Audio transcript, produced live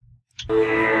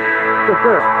Yes,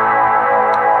 sir.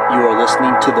 You are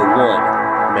listening to the One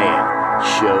Man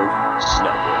Show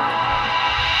Network.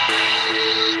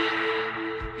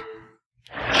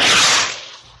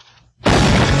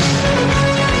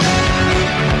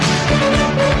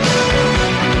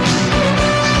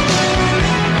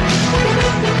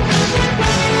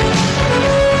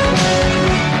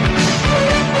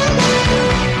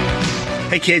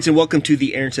 Hey kids, and welcome to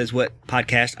the Aaron Says What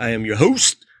podcast. I am your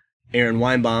host, Aaron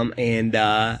Weinbaum,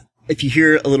 and if you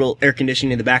hear a little air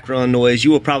conditioning in the background noise,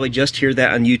 you will probably just hear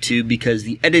that on YouTube, because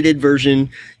the edited version,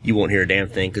 you won't hear a damn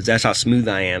thing, because that's how smooth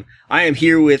I am. I am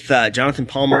here with Jonathan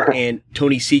Palmer and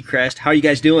Tony Seacrest. How are you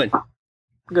guys doing?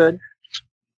 Good.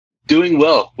 Doing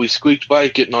well. We squeaked by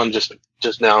getting on just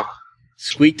now.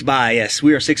 Squeaked by, yes.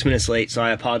 We are 6 minutes late, so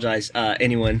I apologize,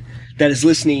 anyone that is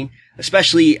listening,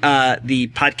 especially the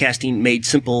Podcasting Made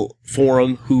Simple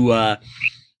forum, who,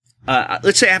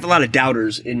 let's say I have a lot of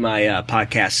doubters in my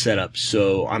podcast setup,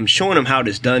 so I'm showing them how it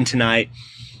is done tonight.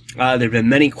 There have been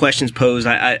many questions posed.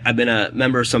 I've been a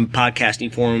member of some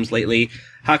podcasting forums lately.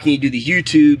 How can you do the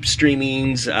YouTube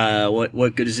streamings?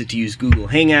 What good is it to use Google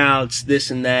Hangouts,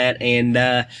 this and that? And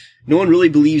no one really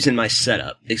believes in my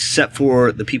setup, except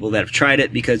for the people that have tried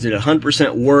it, because it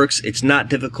 100% works. It's not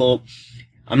difficult.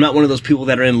 I'm not one of those people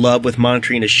that are in love with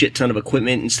monitoring a shit ton of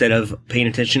equipment instead of paying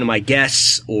attention to my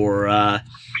guests or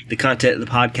the content of the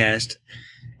podcast.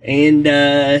 And,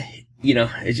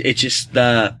 it's just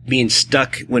being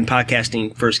stuck when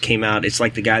podcasting first came out. It's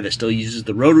like the guy that still uses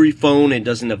the rotary phone and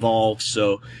doesn't evolve.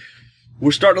 So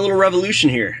we're starting a little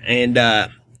revolution here. And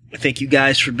thank you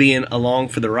guys for being along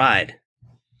for the ride.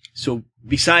 So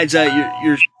besides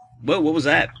your what was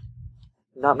that?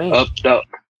 Not me. Up.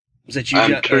 Was that you?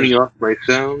 I'm turning off my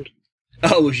sound.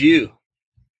 Oh, it was you.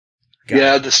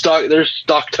 There's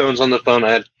stock tones on the phone.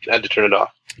 I had to turn it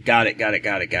off. Got it.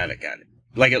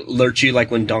 Like it alerts you,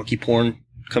 like when donkey porn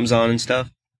comes on and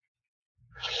stuff?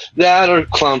 That or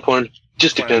clown porn.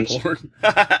 Just depends.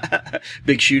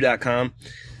 BigShoe.com.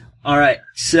 All right.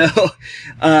 So,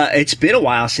 it's been a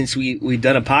while since we've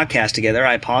done a podcast together.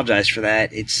 I apologize for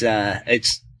that. It's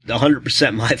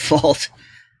 100% my fault.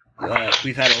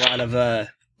 We've had a lot of,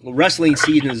 wrestling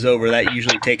season is over. That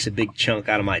usually takes a big chunk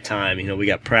out of my time. You know, we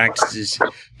got practices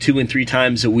 2 and 3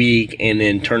 times a week and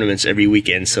then tournaments every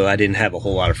weekend. So I didn't have a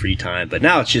whole lot of free time, but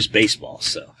now it's just baseball.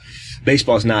 So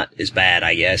baseball's not as bad,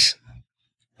 I guess.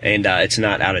 And, it's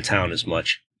not out of town as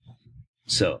much.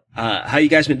 So, how you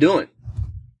guys been doing?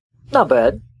 Not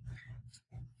bad.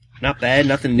 Not bad.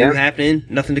 Nothing new happening.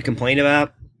 Nothing to complain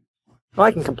about. Well,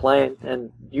 I can complain,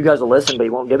 and you guys will listen, but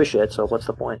you won't give a shit, so what's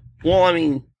the point? Well, I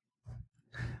mean,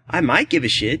 I might give a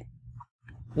shit.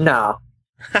 No.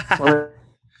 All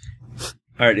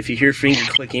right, if you hear finger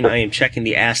clicking, I am checking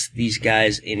the Ask These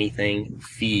Guys Anything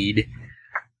feed.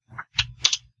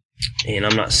 And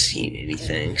I'm not seeing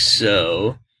anything,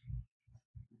 so...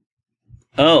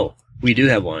 Oh, we do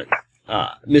have one.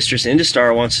 Mistress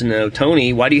Industar wants to know,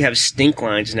 Tony, why do you have stink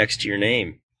lines next to your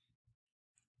name?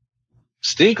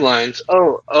 Stink lines?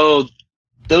 Oh,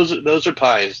 those are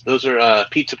pies. Those are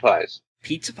pizza pies.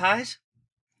 Pizza pies?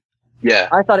 Yeah.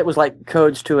 I thought it was like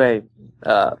codes to a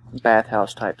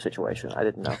bathhouse type situation. I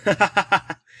didn't know.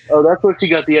 Oh, that's what you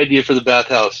got the idea for the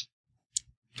bathhouse.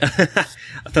 I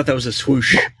thought that was a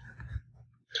swoosh.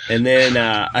 And then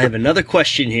I have another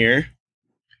question here.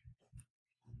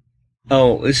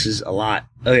 Oh, this is a lot.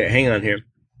 Okay, hang on here.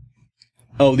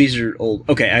 Oh, these are old.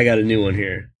 Okay, I got a new one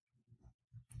here.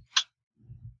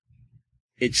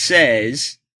 It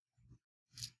says,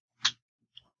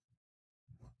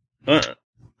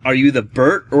 are you the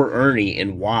Bert or Ernie,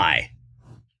 and why?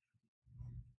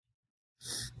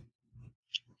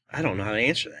 I don't know how to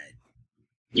answer that.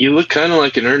 You look kind of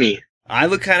like an Ernie. I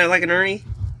look kind of like an Ernie?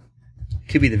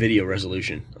 Could be the video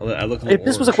resolution. I look. If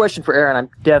this was a question for Aaron, I'm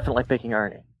definitely picking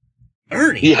Ernie.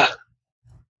 Ernie? Yeah.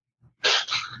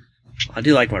 I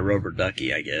do like my rubber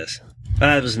ducky, I guess.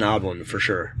 That was an odd one for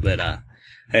sure. But,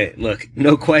 hey, look,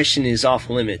 no question is off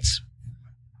limits.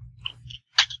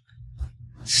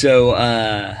 So,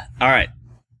 all right.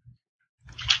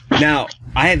 Now,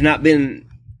 I have not been...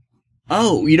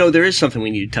 Oh, there is something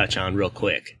we need to touch on real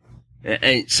quick.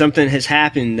 And something has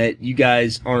happened that you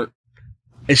guys aren't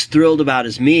as thrilled about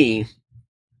as me,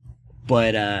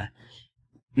 but,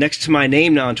 next to my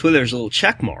name now on Twitter, there's a little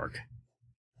check mark.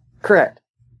 Correct.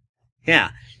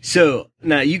 Yeah. So,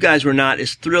 now you guys were not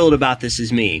as thrilled about this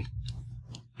as me.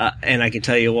 And I can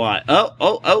tell you why.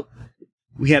 Oh.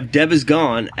 We have Deb is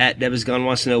Gone. At Deb is Gone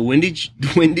wants to know, when did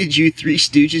you Three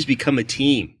Stooges become a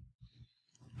team?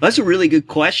 That's a really good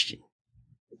question.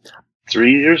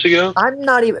 3 years ago? I'm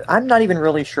not even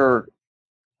really sure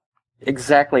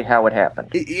exactly how it happened.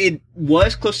 It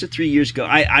was close to 3 years ago.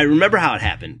 I remember how it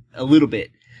happened a little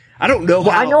bit. I don't know how.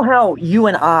 I know how you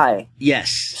and I Yes.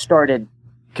 started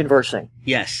conversing.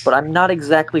 Yes. But I'm not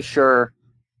exactly sure.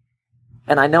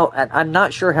 And I'm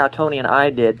not sure how Tony and I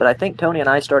did, but I think Tony and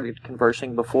I started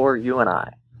conversing before you and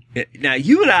I. Now,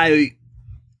 you and I,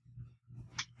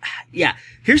 yeah,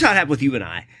 here's how it happened with you and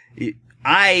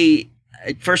I.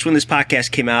 At first, when this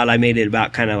podcast came out, I made it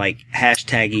about kind of like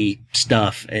hashtaggy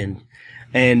stuff, and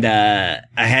I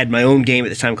had my own game at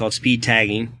the time called Speed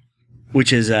Tagging,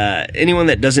 which is, anyone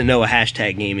that doesn't know a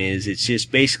hashtag game is, it's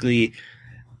just basically,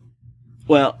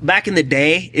 well, back in the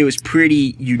day, it was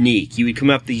pretty unique. You would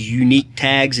come up with these unique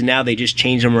tags, and now they just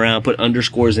change them around, put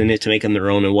underscores in it to make them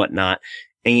their own and whatnot.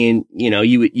 And,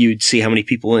 you'd see how many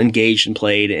people engaged and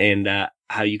played and,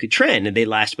 how you could trend, and they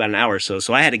last about an hour or so.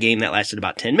 So I had a game that lasted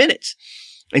about 10 minutes.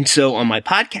 And so on my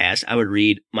podcast, I would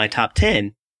read my top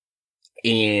 10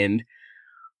 and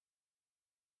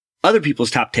other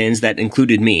people's top 10s that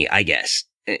included me, I guess.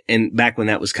 And back when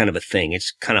that was kind of a thing,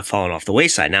 it's kind of fallen off the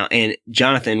wayside now. And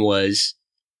Jonathan was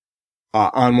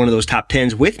on one of those top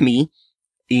 10s with me.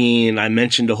 And I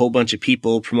mentioned a whole bunch of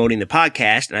people promoting the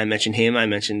podcast, and I mentioned him. I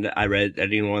mentioned I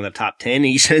didn't one of the top 10, and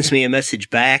he sends me a message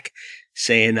back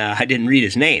saying I didn't read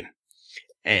his name.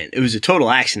 And it was a total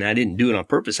accident. I didn't do it on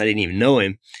purpose. I didn't even know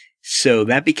him. So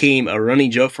that became a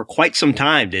running joke for quite some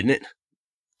time, didn't it?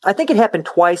 I think it happened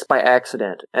twice by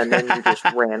accident, and then you just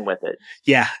ran with it.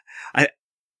 Yeah.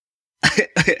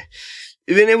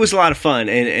 It was a lot of fun,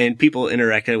 and people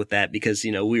interacted with that because,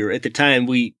 we were at the time,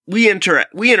 we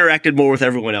interacted more with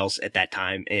everyone else at that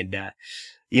time. And,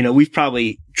 we've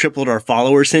probably tripled our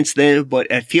followers since then,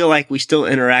 but I feel like we still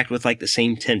interact with like the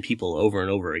same 10 people over and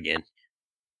over again.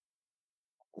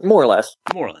 More or less.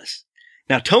 More or less.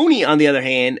 Now, Tony, on the other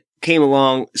hand, came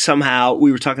along somehow.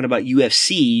 We were talking about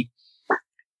UFC,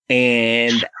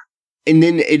 and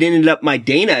then it ended up my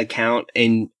Dana account,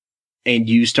 and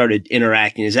you started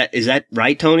interacting. Is that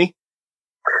right, Tony?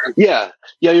 Yeah.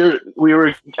 We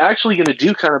were actually going to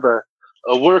do kind of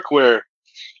a work where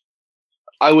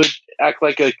I would act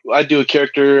like I'd do a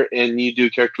character and you do a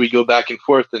character. We go back and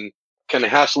forth and kind of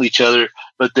hassle each other.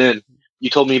 But then you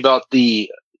told me about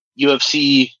the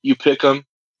UFC, you pick 'em.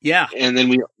 Yeah. And then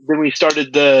we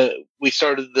started the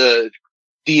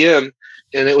DM,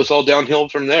 and it was all downhill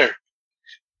from there.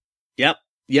 Yep.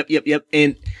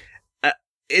 And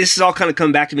this is all kind of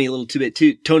coming back to me a little bit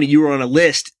too. Tony, you were on a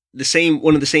list,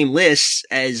 one of the same lists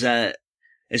as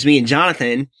me and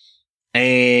Jonathan,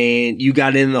 and you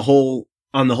got in the whole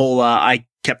I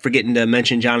kept forgetting to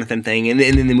mention Jonathan thing, and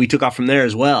then we took off from there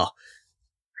as well.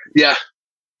 Yeah.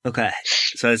 Okay.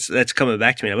 So that's coming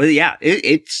back to me now. But yeah,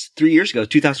 it's 3 years ago.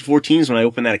 2014 is when I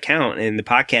opened that account, and the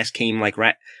podcast came like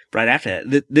right after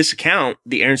that. This account,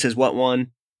 the Aaron Says What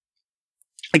one,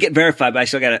 I get verified, but I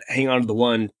still got to hang on to the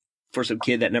one for some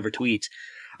kid that never tweets.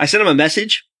 I sent him a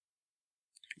message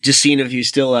just seeing if he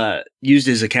still used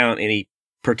his account, and he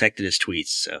protected his tweets.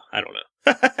 So I don't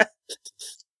know.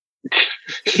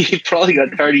 He probably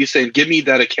got tired of you saying, "Give me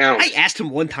that account." I asked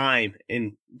him one time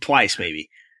and twice maybe.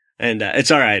 And it's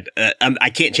all right. I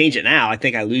can't change it now. I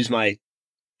think I lose my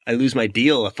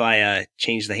deal if I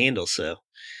change the handle. So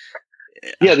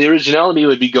yeah, the originality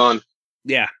would be gone.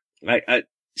 Yeah.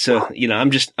 So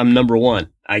I'm number one,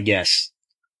 I guess.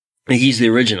 And he's the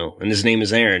original, and his name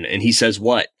is Aaron, and he says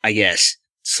what? I guess.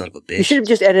 Son of a bitch. You should have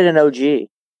just added an OG.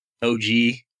 OG?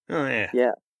 Oh yeah.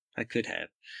 Yeah. I could have,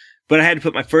 but I had to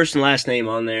put my first and last name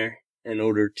on there in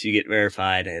order to get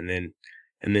verified, and then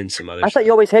some other. I thought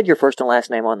you always had your first and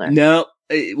last name on there. No,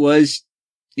 it was.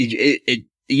 It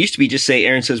used to be just say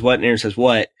Aaron Says What and Aaron Says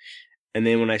What, and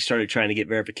then when I started trying to get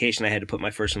verification, I had to put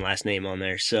my first and last name on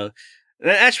there. So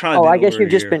that's probably. Oh, I guess you've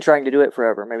just been trying to do it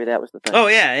forever. Maybe that was the thing. Oh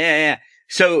yeah.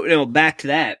 So back to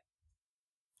that.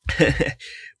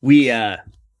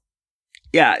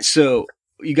 So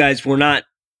you guys were not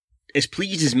as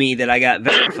pleased as me that I got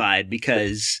verified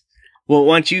because. Well,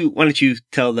 why don't you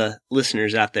tell the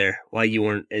listeners out there why you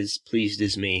weren't as pleased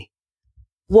as me?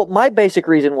 Well, my basic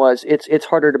reason was it's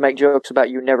harder to make jokes about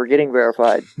you never getting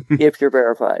verified if you're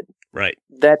verified. Right.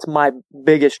 That's my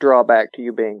biggest drawback to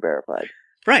you being verified.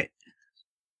 Right.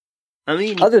 I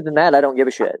mean, other than that, I don't give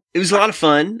a shit. It was a lot of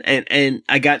fun, and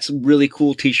I got some really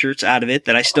cool T-shirts out of it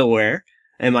that I still wear,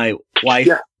 and my wife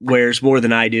wears more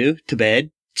than I do to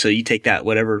bed. So you take that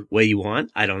whatever way you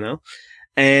want. I don't know,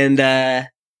 and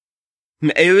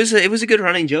it was a good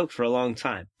running joke for a long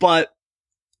time. But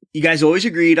you guys always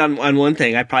agreed on one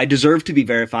thing: I probably deserved to be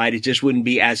verified. It just wouldn't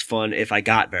be as fun if I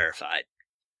got verified.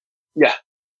 Yeah.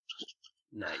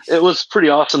 Nice. It was pretty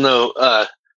awesome though.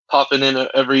 popping in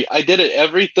I did it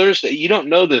every Thursday. You don't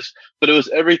know this, but it was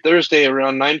every Thursday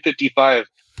around 9:55.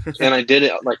 And I did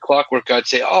it like clockwork. I'd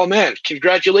say, "Oh man,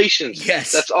 congratulations.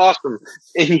 Yes. That's awesome."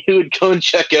 And you would go and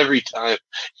check every time.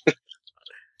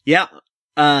 Yeah.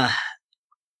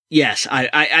 Yes,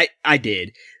 I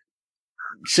did.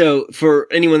 So for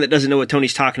anyone that doesn't know what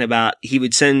Tony's talking about, he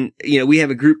would send, we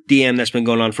have a group DM that's been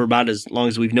going on for about as long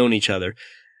as we've known each other.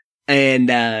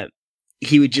 And,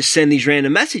 he would just send these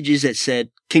random messages that said,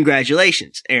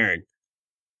 "Congratulations, Aaron."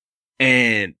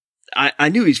 And I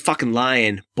knew he was fucking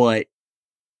lying, but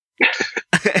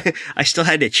I still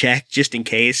had to check just in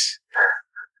case.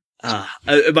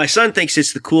 My son thinks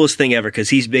it's the coolest thing ever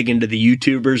because he's big into the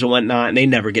YouTubers and whatnot, and they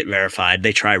never get verified.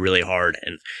 They try really hard,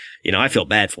 and, I feel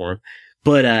bad for him.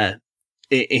 But, and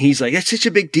he's like, "That's such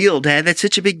a big deal, Dad. That's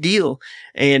such a big deal."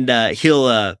 And, he'll,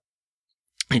 I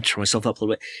turn myself up a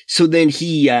little bit. So then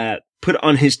he, put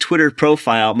on his Twitter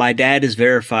profile, "My dad is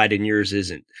verified and yours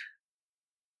isn't."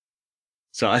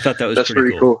 So I thought that was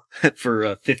pretty cool. For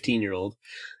a 15-year-old.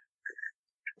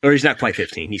 Or he's not quite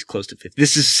 15. He's close to 15.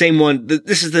 This is the same one.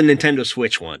 This is the Nintendo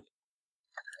Switch one.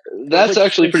 That's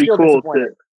actually pretty cool.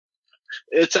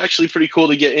 It's actually pretty cool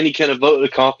to get any kind of vote of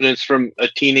confidence from a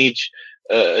teenage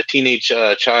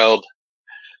child,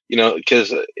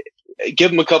 because give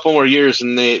them a couple more years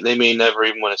and they may never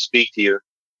even want to speak to you.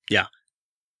 Yeah,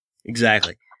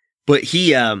 exactly. But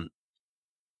he, I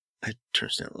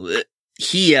turns down a little bit.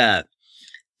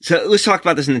 So let's talk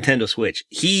about this Nintendo Switch.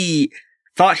 He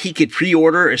thought he could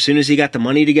pre-order as soon as he got the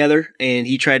money together, and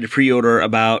he tried to pre-order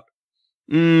about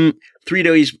 3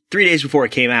 days before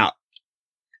it came out.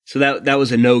 So that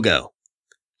was a no-go,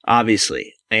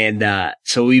 obviously. And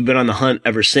so we've been on the hunt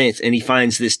ever since, and he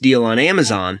finds this deal on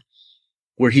Amazon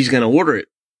where he's going to order it.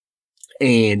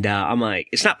 And I'm like,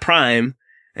 "It's not Prime."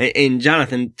 And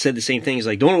Jonathan said the same thing. He's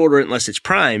like, "Don't order it unless it's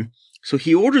Prime." So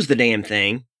he orders the damn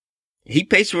thing. He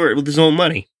pays for it with his own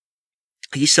money.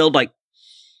 He sold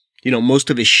most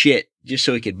of his shit just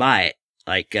so he could buy it.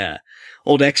 Like,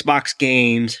 old Xbox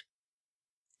games,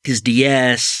 his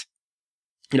DS,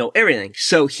 everything.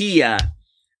 So he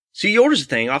orders the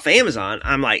thing off of Amazon.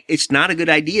 I'm like, "It's not a good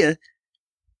idea.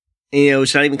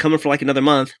 It's not even coming for like another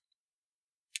month.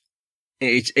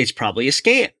 It's probably a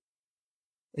scam."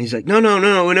 And he's like, No,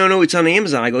 it's on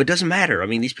Amazon. I go, "It doesn't matter. I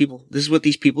mean, this is what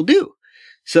these people do."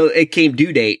 So it came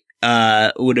due date.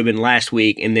 Would have been last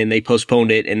week, and then they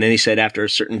postponed it, and then they said after a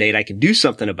certain date I can do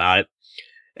something about it.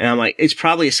 And I'm like, "It's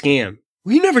probably a scam."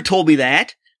 "Well, you never told me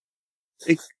that."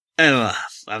 I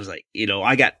was like,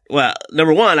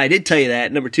 number one, I did tell you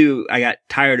that. Number two, I got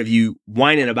tired of you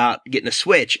whining about getting a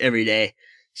Switch every day.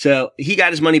 So he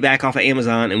got his money back off of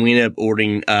Amazon, and we ended up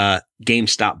ordering a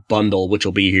GameStop bundle, which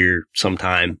will be here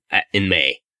sometime in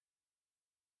May.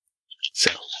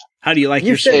 So how do you like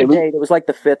your said it was like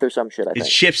the 5th or some shit, I think.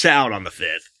 It ships out on the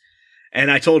 5th. And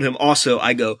I told him also,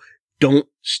 I go, "Don't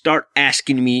start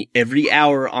asking me every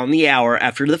hour on the hour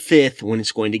after the 5th when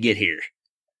it's going to get here."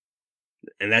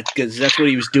 And that's because that's what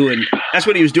he was doing. That's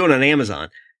what he was doing on Amazon.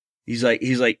 He's like,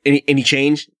 any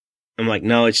change? I'm like,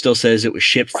 "No, it still says it was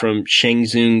shipped from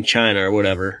Shenzhen, China or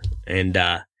whatever. And,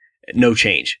 no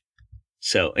change."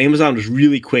 So Amazon was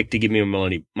really quick to give me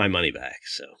my money back.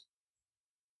 So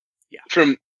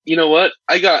yeah. You know what?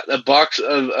 I got a box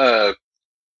of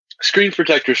screen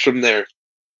protectors from there.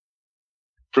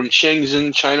 From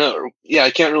Shenzhen, China. Yeah,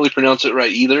 I can't really pronounce it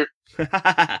right either.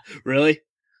 Really?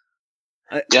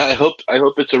 Yeah, I hope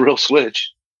it's a real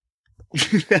Switch.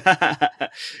 Because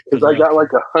I got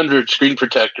like 100 screen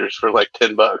protectors for like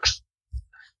 $10.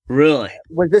 Really?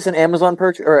 Was this an Amazon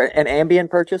purchase or an Ambien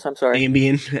purchase? I'm sorry.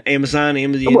 Amazon.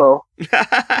 Hello.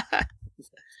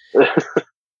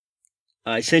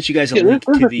 I sent you guys a link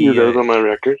to those on my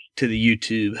record. To the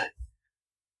YouTube.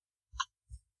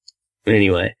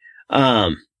 Anyway,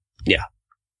 yeah,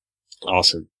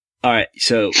 awesome. All right,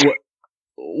 so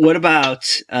what about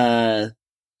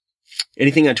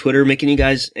anything on Twitter making you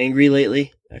guys angry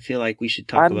lately? I feel like we should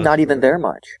talk about. I'm not even there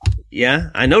much.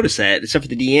 Yeah, I noticed that, except for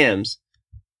the DMs.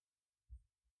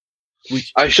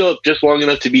 I show up just long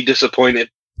enough to be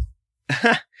disappointed.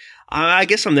 I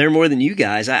guess I'm there more than you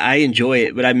guys. I enjoy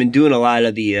it, but I've been doing a lot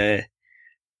of the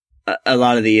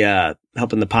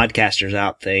helping the podcasters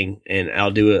out thing, and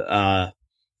I'll do a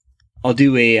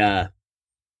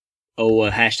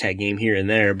hashtag game here and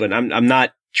there, but I'm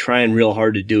not trying real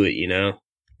hard to do it,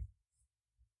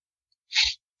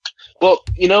 Well,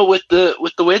 with the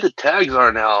way the tags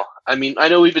are now, I mean, I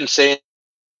know we've been saying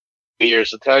for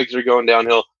years the tags are going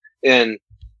downhill, and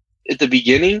at the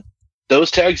beginning,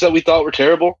 those tags that we thought were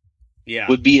terrible,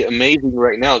 would be amazing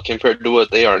right now compared to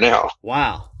what they are now.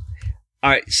 Wow. All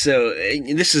right, so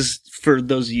this is for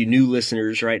those of you new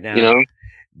listeners right now. You know,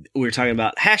 We're talking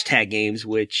about hashtag games,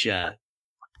 which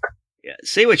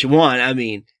say what you want. I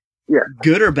mean,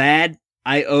 good or bad,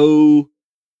 I owe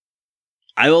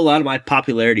a lot of my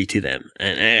popularity to them,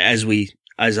 and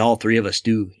as all three of us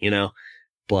do, you know.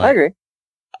 But I agree.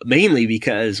 mainly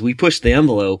because we pushed the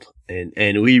envelope,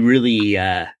 and we really,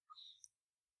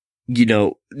 you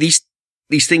know, these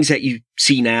things that you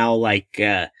see now, like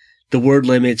the word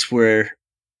limits, where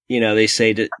you know they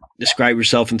say to describe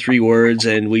yourself in 3 words,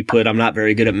 and we put "I'm not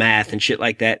very good at math" and shit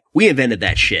like that. We invented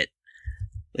that shit.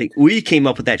 Like, we came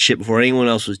up with that shit before anyone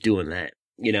else was doing that.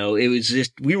 You know, it was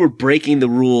just, we were breaking the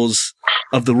rules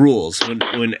of the rules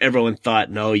when everyone thought,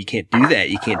 no, you can't do that.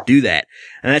 You can't do that.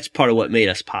 And that's part of what made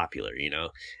us popular, you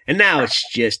know. And now it's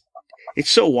just, it's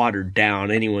so watered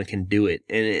down. Anyone can do it.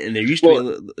 And there used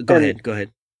to be, go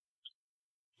ahead.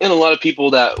 And a lot of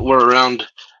people that were around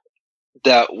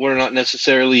that were not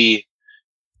necessarily,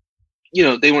 you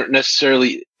know, they weren't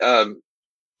necessarily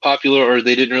popular, or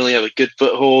they didn't really have a good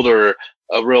foothold or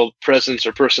a real presence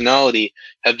or personality,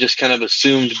 have just kind of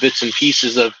assumed bits and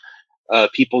pieces of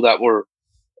people that were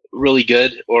really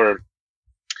good or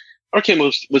came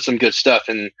with some good stuff.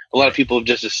 And a lot of people have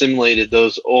just assimilated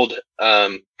those old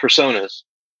personas.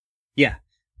 Yeah,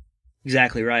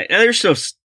 exactly right. And there's still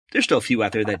a few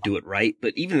out there that do it right,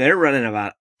 but even they're running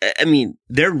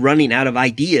out of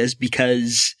ideas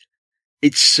because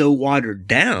it's so watered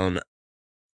down.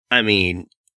 I mean,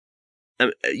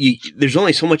 there's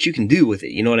only so much you can do with it.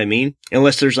 You know what I mean?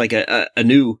 Unless there's like a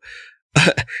new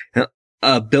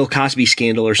Bill Cosby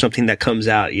scandal or something that comes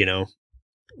out, you know.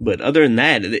 But other than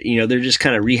that, you know, they're just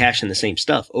kind of rehashing the same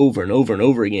stuff over and over and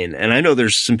over again. And I know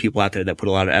there's some people out there that put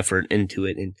a lot of effort into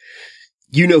it, and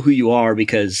you know who you are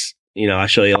because, you know, I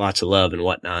show you lots of love and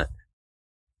whatnot.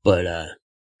 But,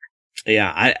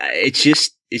 yeah,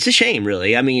 it's a shame,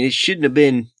 really. I mean, it shouldn't have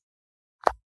been,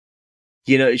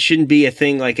 you know, it shouldn't be a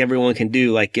thing like everyone can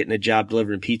do, like getting a job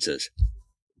delivering pizzas.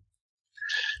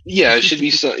 Yeah, it should be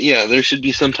there should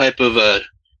be some type of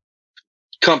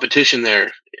competition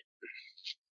there.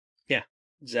 Yeah,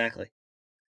 exactly.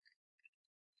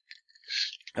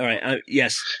 All right.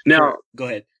 Yes. Now, go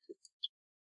ahead.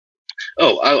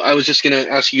 Oh, I was just gonna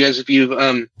ask you guys if you've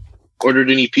ordered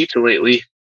any pizza lately.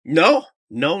 No.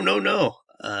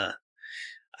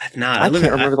 I've not. I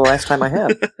can't remember the last time I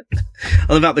have.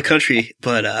 I live out in the country,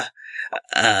 but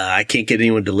I can't get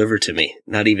anyone delivered to me,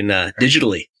 not even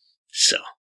digitally. So,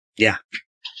 yeah.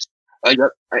 I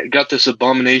got this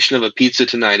abomination of a pizza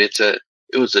tonight. It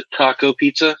was a taco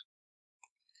pizza.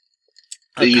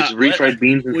 They use refried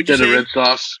beans instead of red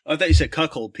sauce. I thought you said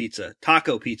cuckold pizza.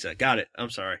 Taco pizza. Got it. I'm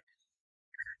sorry.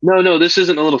 No, this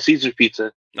isn't a Little Caesar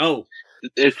pizza. Oh.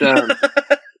 It's no.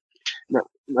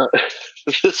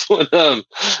 This one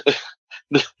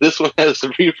has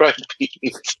some refried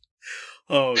beans.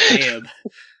 Oh, damn.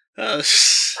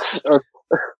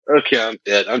 Okay, I'm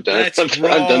dead. I'm done. That's I'm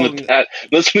done with that.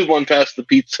 Let's move on past the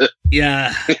pizza.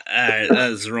 Yeah, all right, that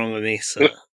was wrong with me. So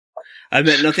I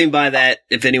meant nothing by that.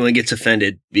 If anyone gets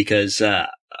offended, because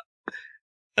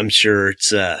I'm sure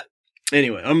it's.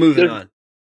 Anyway, I'm moving on.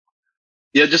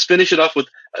 Yeah, just finish it off with.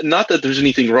 Not that there's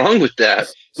anything wrong with that.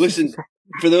 Listen,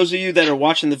 for those of you that are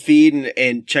watching the feed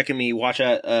and checking me,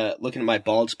 looking at my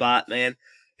bald spot, man.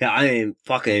 Yeah, I am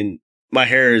fucking. My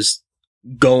hair is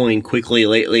going quickly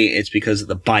lately. It's because of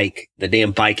the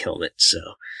damn bike helmet. So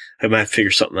I might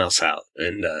figure something else out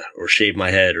and or shave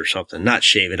my head or something. Not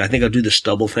shave it. I think I'll do the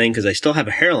stubble thing because I still have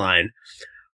a hairline,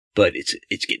 but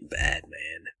it's getting bad,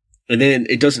 man. And then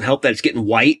it doesn't help that it's getting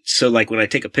white. So like when I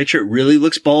take a picture, it really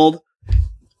looks bald.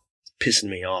 It's pissing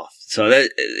me off. So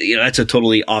that, you know, that's a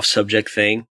totally off subject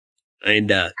thing. And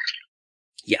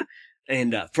yeah.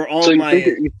 And for all so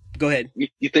go ahead.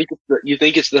 You think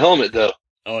it's the helmet though?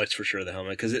 Oh, it's for sure the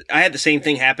helmet because I had the same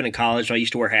thing happen in college. I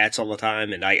used to wear hats all the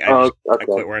time, and I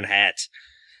quit wearing hats.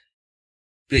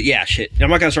 But yeah, shit.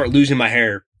 I'm not gonna start losing my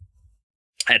hair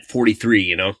at 43.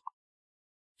 You know,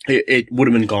 it would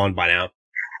have been gone by now.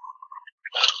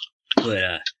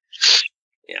 But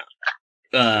yeah.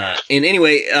 And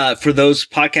anyway, for those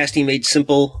podcasting made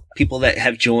simple people that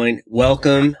have joined,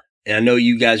 welcome. And I know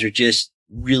you guys are just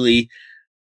really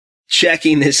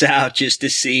checking this out just to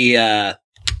see how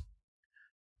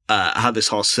this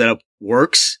whole setup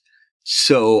works.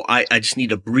 So I just need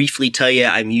to briefly tell you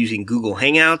I'm using Google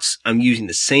Hangouts. I'm using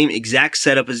the same exact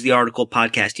setup as the article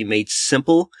Podcasting Made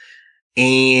Simple.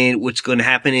 And what's going to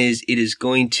happen is it is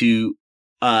going to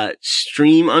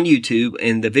stream on YouTube,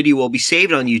 and the video will be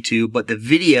saved on YouTube, but the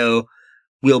video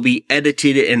will be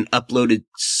edited and uploaded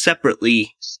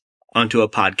separately onto a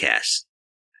podcast.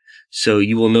 So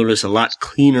you will notice a lot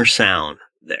cleaner sound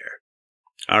there.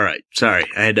 All right. Sorry.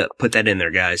 I had to put that in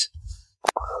there, guys.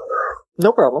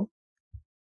 No problem.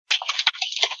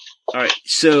 All right.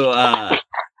 So,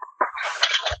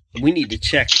 we need to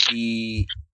check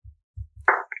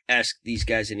ask these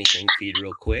guys anything feed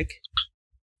real quick.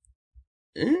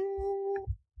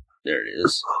 There it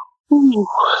is. Ooh.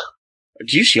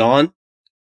 Did you yawn?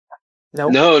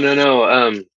 Nope. No.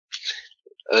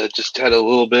 Just had a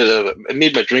little bit of. It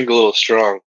made my drink a little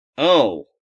strong. Oh.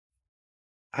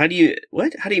 How do you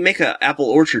make an apple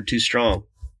orchard too strong?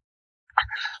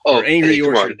 Oh, or angry hey, come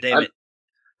orchard, on. damn it.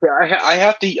 Yeah, I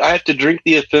have to drink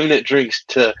the effeminate drinks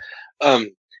to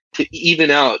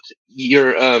even out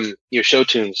your show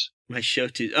tunes. My show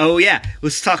tunes. Oh yeah,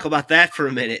 let's talk about that for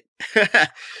a minute.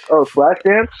 Oh,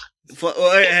 Flashdance? All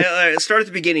right, let's start at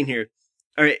the beginning here.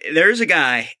 All right, there's a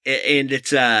guy, and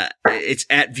it's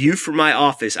at View from My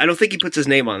Office. I don't think he puts his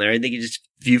name on there. I think it's just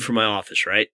View from My Office,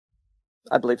 right?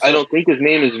 I believe so. I don't think his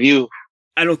name is View.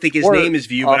 I don't think his Or name is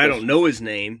View, but I Office. don't know his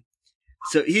name.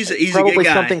 So he's a Probably good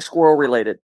guy. something squirrel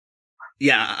related.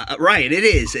 Yeah, right. It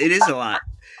is a lot.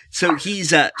 So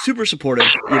he's super supportive.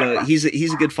 You know, he's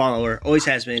a good follower, always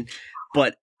has been.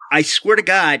 But I swear to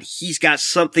God, he's got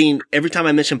something every time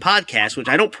I mention podcasts, which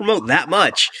I don't promote that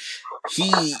much.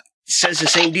 He says the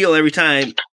same deal every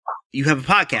time you have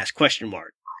a podcast, ?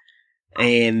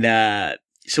 And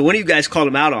so one of you guys called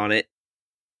him out on it.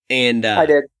 And I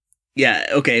did. yeah,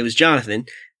 okay, it was Jonathan.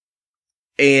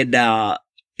 And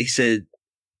he said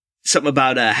something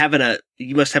about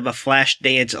you must have a flash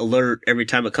dance alert every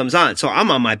time it comes on. So I'm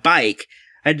on my bike.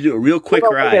 I had to do a real quick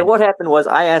ride. Okay, what happened was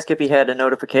I asked if he had a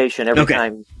notification every Okay.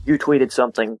 time you tweeted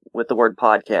something with the word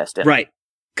podcast in it. Right.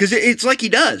 Because it's like he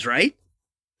does, right?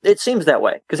 It seems that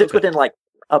way, because it's Okay. within like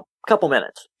a couple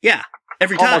minutes. Yeah.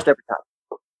 Every time. Almost every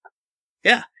time.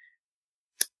 Yeah.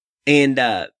 And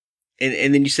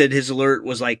then you said his alert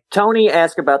was like, Tony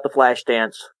asked about the flash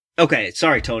dance okay,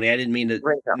 sorry, Tony. I didn't mean to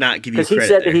ringtone. not give you Because credit he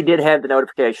said there. that he did have the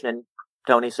notification, and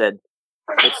Tony said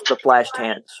it's the flash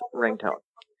dance ringtone.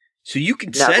 So you can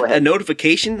No, set go a ahead.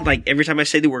 notification, like every time I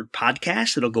say the word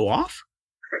podcast, it'll go off?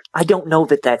 I don't know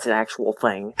that that's an actual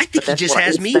thing. I think but he that's just what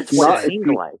has it's- me That's what set. it seemed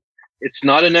like. It's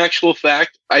not an actual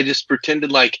fact. I just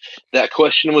pretended like that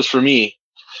question was for me,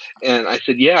 and I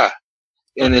said yeah.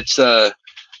 And it's the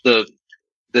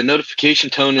notification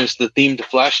tone is the theme to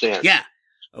Flashdance. Yeah.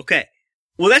 Okay.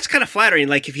 Well, that's kind of flattering.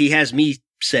 Like if he has me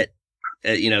set,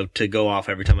 to go off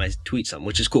every time I tweet something,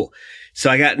 which is cool.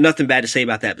 So I got nothing bad to say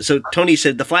about that. But so Tony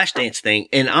said the flash dance thing,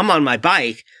 and I'm on my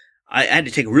bike. I had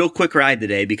to take a real quick ride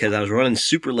today because I was running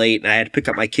super late and I had to pick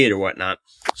up my kid or whatnot.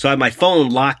 So I had my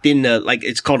phone locked into, like,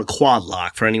 it's called a quad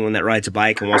lock for anyone that rides a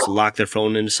bike and wants to lock their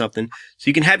phone into something. So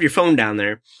you can have your phone down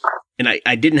there. And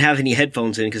I didn't have any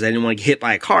headphones in because I didn't want to get hit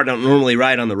by a car. I don't normally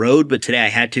ride on the road, but today I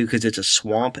had to because it's a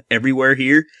swamp everywhere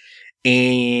here.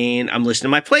 And I'm listening to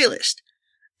my playlist.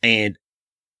 And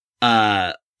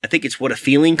I think it's What a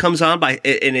Feeling comes on and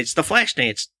it's the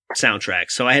Flashdance soundtrack.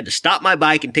 So I had to stop my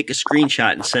bike and take a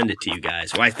screenshot and send it to you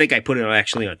guys. Well, I think I put it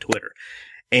actually on Twitter.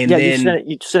 And Yeah, then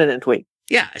you sent it in a tweet.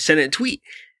 yeah, I sent it in a tweet.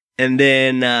 And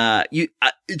then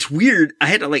it's weird. I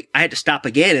had to stop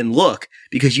again and look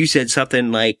because you said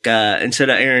something like instead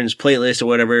of Aaron's playlist or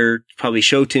whatever, probably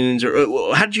show tunes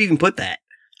or how did you even put that?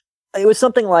 It was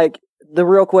something like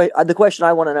the question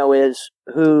I want to know is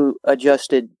who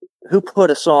put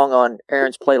a song on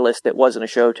Aaron's playlist that wasn't a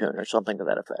show tune or something to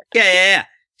that effect. Yeah.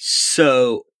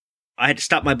 So I had to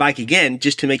stop my bike again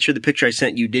just to make sure the picture I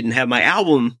sent you didn't have my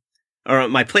album or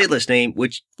my playlist name,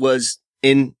 which was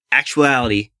in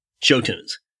actuality show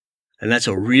tunes. And that's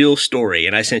a real story.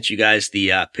 And I sent you guys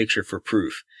the picture for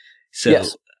proof. So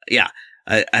Yes. yeah,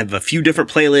 I have a few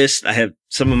different playlists. I have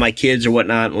some of my kids or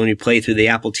whatnot when we play through the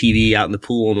Apple TV out in the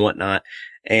pool and whatnot.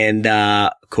 And,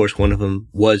 of course, one of them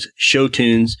was show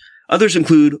tunes. Others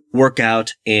include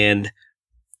workout and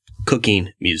cooking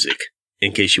music,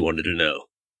 in case you wanted to know.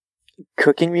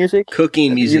 Cooking music?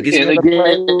 Cooking music. You- is- And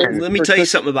again, let me for tell you cooking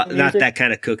something about not music? that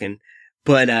kind of cooking,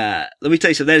 but let me tell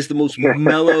you something. That is the most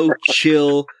mellow,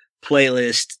 chill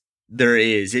playlist there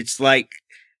is. It's like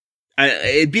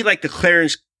it'd be like the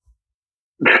Clarence.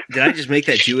 Did I just make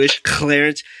that Jewish?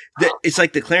 Clarence. It's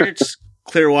like the Clarence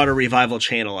Clearwater Revival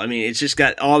Channel. I mean, it's just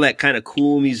got all that kind of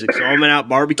cool music. So I'm out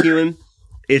barbecuing.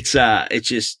 It's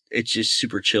just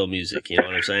super chill music. You know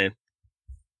what I'm saying?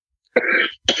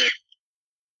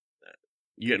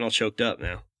 You're getting all choked up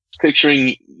now.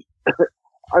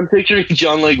 I'm picturing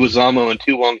John Leguizamo and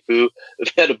Tu Wong Fu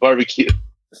at a barbecue.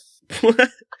 Tu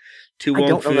I Wong don't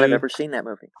know Fu. that I've ever seen that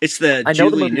movie. It's the I know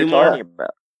the Julie movie you're Newmar. talking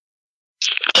about.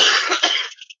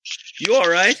 You all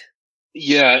right?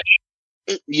 Yeah,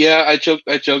 Yeah, I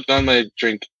choked on my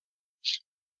drink.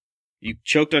 You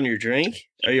choked on your drink?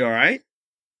 Are you all right?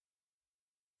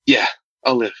 Yeah,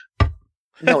 I'll live.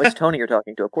 No, it's Tony you're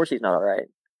talking to. Of course he's not all right.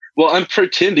 Well, I'm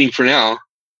pretending for now.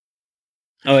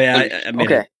 Oh yeah, I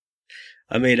made Okay.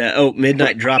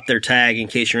 Midnight dropped their tag in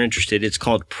case you're interested. It's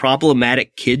called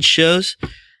Problematic Kids Shows.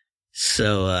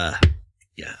 So,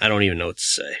 yeah, I don't even know what to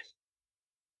say.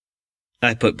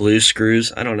 I put blue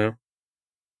screws. I don't know.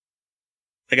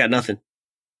 I got nothing.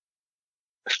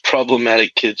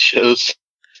 Problematic kids shows.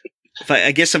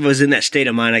 I guess if I was in that state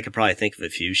of mind, I could probably think of a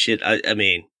few. Shit, I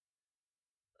mean,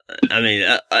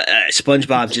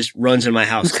 SpongeBob just runs in my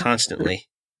house constantly.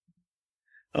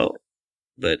 Oh,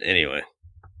 but anyway.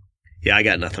 Yeah, I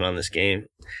got nothing on this game.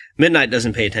 Midnight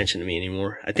doesn't pay attention to me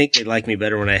anymore. I think they liked me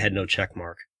better when I had no check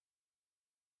mark.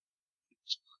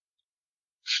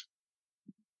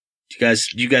 Do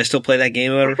you guys still play that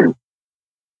game ever?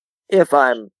 If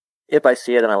I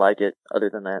see it and I like it, other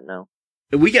than that, no.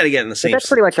 We got to get in the same. But that's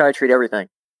pretty much how I treat everything.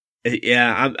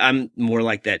 Yeah, I'm more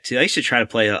like that too. I used to try to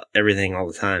play everything all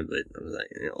the time, but I was like,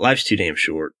 life's too damn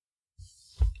short.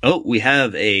 Oh, we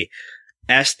have a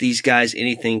ask these guys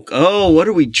anything. Oh, what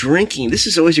are we drinking? This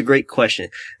is always a great question.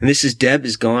 And this is Deb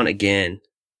is gone again.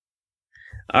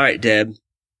 All right, Deb.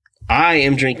 I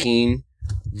am drinking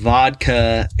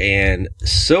vodka and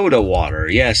soda water.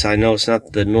 Yes, I know it's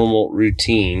not the normal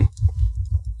routine.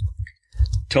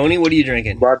 Tony, what are you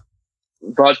drinking?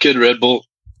 Vodka and Red Bull.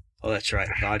 Oh, that's right.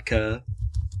 Vodka.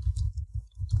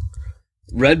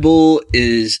 Red Bull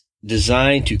is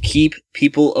designed to keep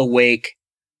people awake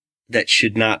that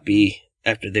should not be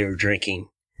after they were drinking.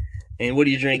 And what are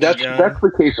you drinking, John? That's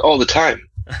the case all the time.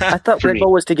 I thought Red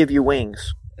Bull was to give you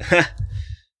wings.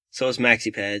 So is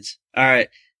Maxi Pads. All right.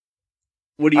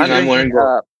 What are you I'm drinking?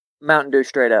 wearing Mountain Dew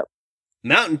straight up.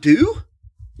 Mountain Dew?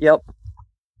 Yep.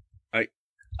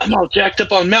 I'm all jacked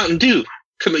up on Mountain Dew.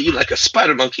 Come at you like a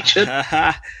spider monkey, Chip.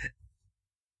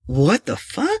 What the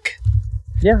fuck?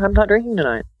 Yeah, I'm not drinking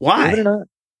tonight. Why? Believe it or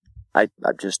not.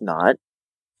 I'm just not.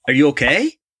 Are you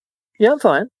okay? Yeah, I'm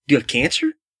fine. Do you have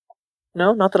cancer?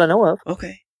 No, not that I know of.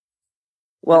 Okay.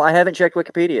 Well, I haven't checked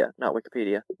Wikipedia. Not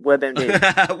Wikipedia. WebMD.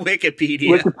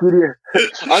 Wikipedia.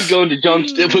 I'm going to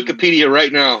John's Wikipedia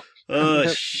right now. Oh, I'm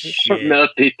shit. gonna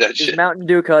update that Does shit. Mountain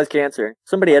Dew cause cancer?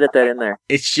 Somebody edit that in there.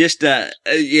 It's just,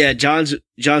 yeah, John's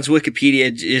Wikipedia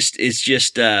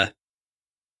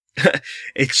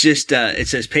it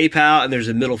says PayPal and there's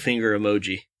a middle finger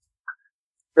emoji.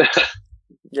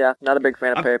 Yeah, not a big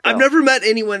fan of PayPal. I've never met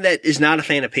anyone that is not a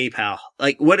fan of PayPal.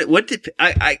 Like, what did,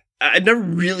 I never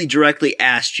really directly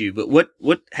asked you, but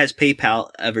what has PayPal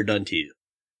ever done to you?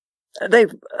 I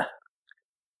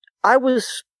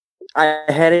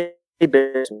had a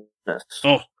business.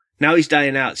 Oh, now he's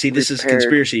dying out. See, this is a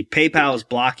conspiracy. PayPal is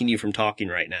blocking you from talking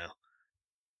right now.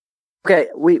 Okay,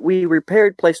 we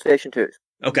repaired PlayStation 2s.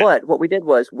 Okay. But what we did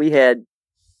was we had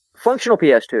functional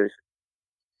PS2s.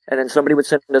 And then somebody would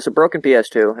send us a broken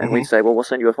PS2, and we'd say, well, we'll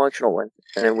send you a functional one.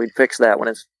 And then we'd fix that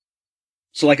one.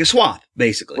 So like a swap,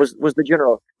 basically. Was the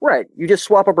general. Right. You just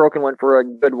swap a broken one for a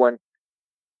good one.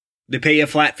 They pay you a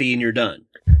flat fee and you're done.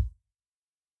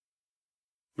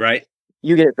 Right?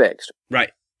 You get it fixed.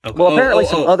 Right. Okay. Well, apparently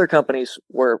some other companies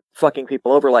were fucking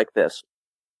people over like this.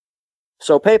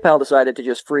 So PayPal decided to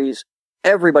just freeze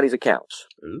everybody's accounts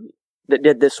that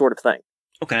did this sort of thing.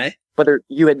 Okay. Whether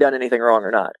you had done anything wrong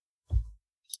or not.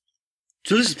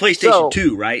 So this is PlayStation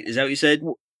 2, right? Is that what you said?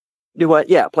 Do what?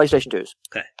 Yeah, PlayStation 2s.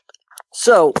 Okay.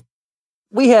 So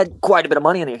we had quite a bit of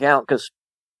money in the account because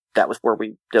that was where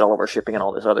we did all of our shipping and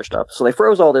all this other stuff. So they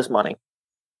froze all this money.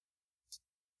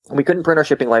 And we couldn't print our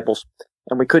shipping labels.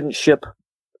 And we couldn't ship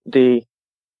the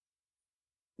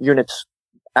units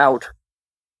out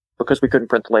because we couldn't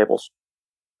print the labels.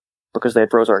 Because they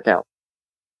had froze our account.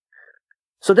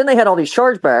 So then they had all these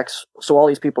chargebacks. So all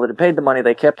these people that had paid the money,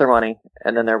 they kept their money.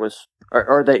 And then there was,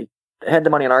 or they had the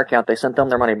money in our account. They sent them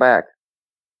their money back.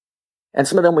 And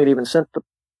some of them we'd even sent the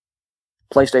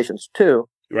PlayStations too.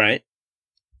 Right.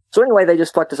 So anyway, they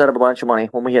just fucked us out of a bunch of money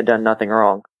when we had done nothing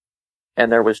wrong.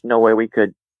 And there was no way we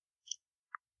could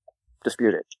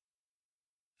dispute it.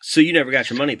 So you never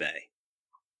got your money back?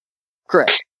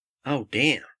 Correct. Oh,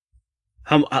 damn.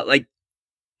 How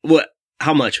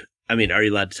much? I mean, are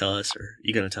you allowed to tell us, or are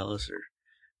you going to tell us, or?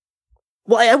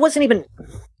 Well, it wasn't even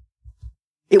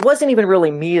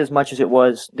really me as much as it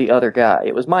was the other guy.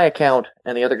 It was my account,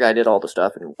 and the other guy did all the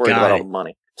stuff and worried about all the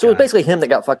money. So it was basically him that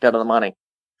got fucked out of the money.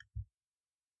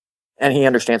 And he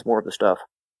understands more of the stuff.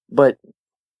 But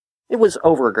it was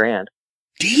over $1,000.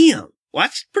 Damn. Well,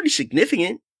 that's pretty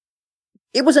significant.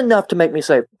 It was enough to make me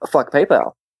say, fuck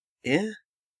PayPal. Yeah.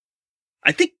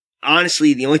 I think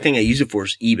honestly, the only thing I use it for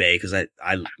is eBay because I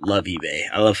love eBay.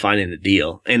 I love finding a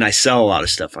deal, and I sell a lot of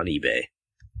stuff on eBay.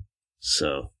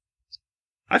 So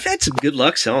I've had some good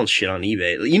luck selling shit on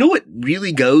eBay. You know what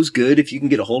really goes good if you can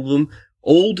get a hold of them?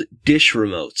 Old dish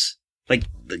remotes, like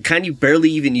the kind you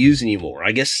barely even use anymore.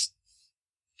 I guess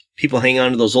people hang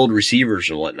on to those old receivers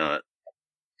and whatnot.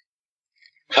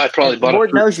 I probably bought.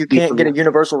 Lord knows you can't get a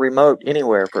universal remote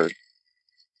anywhere for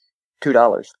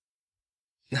 $2.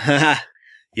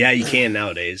 Yeah, you can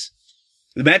nowadays.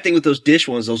 The bad thing with those dish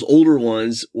ones, those older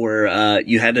ones, where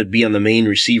you had to be on the main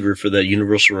receiver for the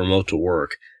universal remote to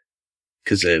work,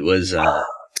 because it was,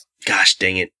 gosh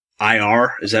dang it,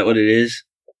 IR. Is that what it is?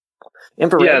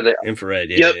 Infrared. Yeah, Infrared.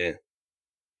 Yeah, Yep. yeah.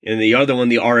 And the other one,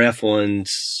 the RF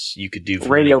ones, you could do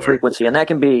from Radio anywhere. frequency, and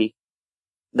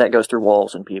that goes through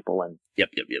walls and people, and Yep.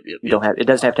 you don't have. It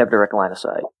doesn't have to have direct line of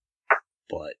sight.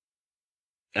 But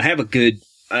I have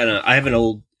I have an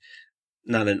old,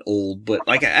 not an old, but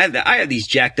like I have these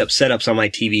jacked up setups on my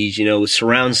TVs, with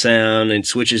surround sound and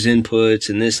switches inputs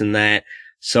and this and that.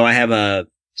 So I have an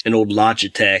old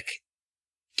Logitech.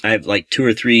 I have like 2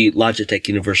 or 3 Logitech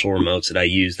universal remotes that I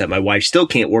use that my wife still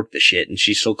can't work the shit, and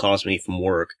she still calls me from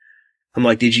work. I'm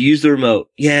like, did you use the remote?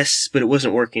 Yes, but it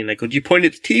wasn't working. I go, did you point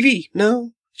at the TV?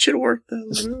 No, it should have worked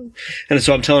though. And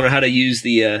so I'm telling her how to use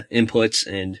the inputs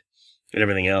and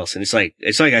everything else. And it's like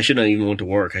I shouldn't have even went to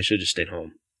work. I should have just stayed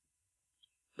home.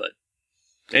 But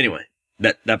anyway,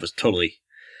 that was totally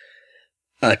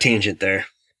a tangent there.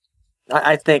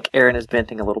 I think Aaron is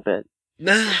venting a little bit.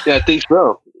 Yeah, I think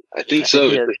so. He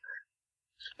is.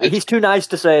 He's too nice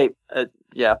to say.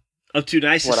 Yeah. I'm too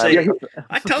nice to What say. I-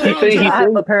 I tell him all the He's time.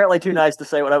 I'm apparently too nice to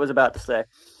say what I was about to say.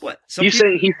 What? He's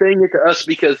saying it to us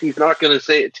because he's not going to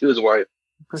say it to his wife.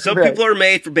 Some Right. people are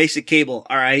made for basic cable,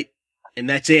 all right? And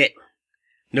that's it.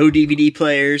 No DVD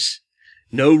players,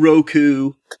 no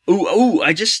Roku. Ooh,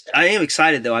 I am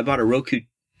excited though. I bought a Roku.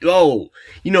 Oh,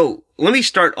 let me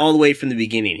start all the way from the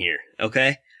beginning here,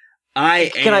 okay?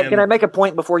 Can I make a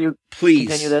point before you Please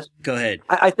continue this? go ahead.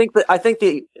 I think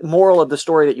the moral of the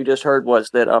story that you just heard was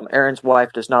that Aaron's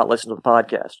wife does not listen to the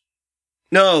podcast.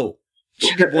 No,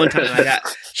 she did one time.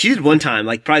 She did one time,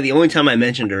 like probably the only time I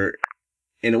mentioned her,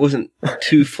 and it wasn't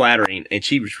too flattering, and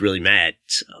she was really mad.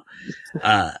 So,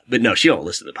 but no, she don't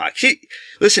listen to the podcast.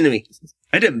 Listen to me.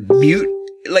 I had to mute.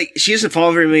 Like, she doesn't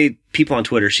follow very many people on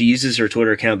Twitter. She uses her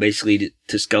Twitter account basically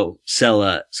to go sell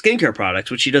skincare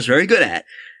products, which she does very good at.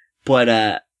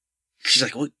 But she's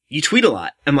like, well, you tweet a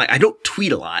lot. I'm like, I don't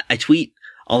tweet a lot. I tweet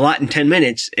a lot in 10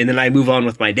 minutes, and then I move on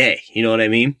with my day. You know what I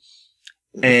mean?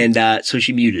 And so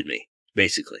she muted me,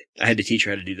 basically. I had to teach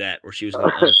her how to do that, or she was going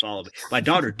to unfollow me. My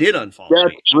daughter did unfollow me.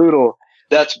 That's brutal.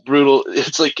 That's brutal.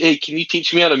 It's like, hey, can you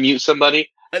teach me how to mute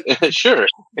somebody? Sure.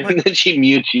 And then she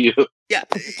mutes you. Yeah.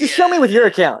 Just show me with your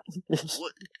account.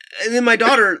 And then my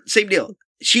daughter, same deal.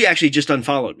 She actually just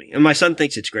unfollowed me. And my son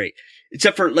thinks it's great.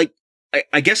 Except for, like,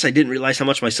 I guess I didn't realize how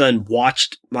much my son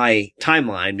watched my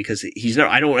timeline because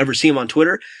I don't ever see him on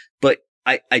Twitter, but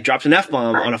I dropped an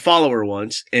F-bomb on a follower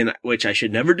once, which I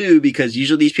should never do because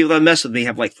usually these people that mess with me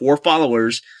have like 4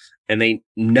 followers and they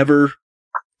never,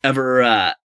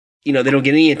 ever, they don't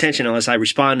get any attention unless I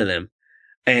respond to them.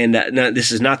 And no,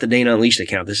 this is not the Dana Unleashed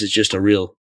account. This is just a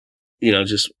real,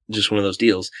 just one of those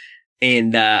deals.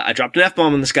 And I dropped an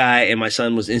F-bomb on this guy, and my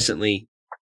son was instantly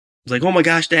like, "Oh my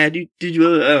gosh, Dad, did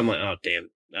you?" I'm like, "Oh damn."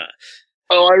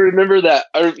 Oh, I remember that.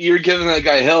 You were giving that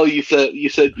guy hell. You said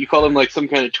you called him like some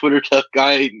kind of Twitter tough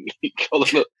guy. And you called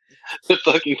him a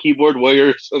fucking keyboard warrior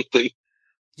or something.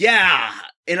 Yeah,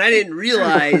 and I didn't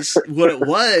realize what it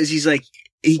was. He's like,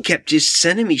 he kept just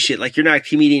sending me shit like, "You're not a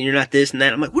comedian. You're not this and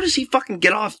that." I'm like, "What does he fucking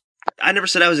get off?" I never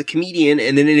said I was a comedian,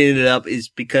 and then it ended up is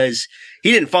because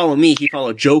he didn't follow me. He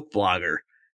followed Joke Blogger,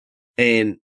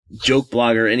 and Joke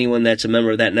Blogger, anyone that's a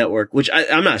member of that network, which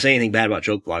I'm not saying anything bad about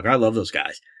Joke Blogger. I love those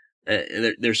guys.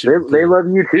 They're super cool. They love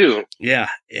you too. Yeah.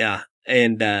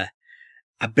 And I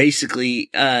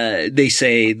basically they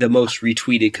say the most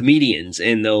retweeted comedians,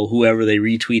 and though whoever they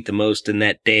retweet the most in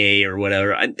that day or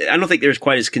whatever, I don't think they're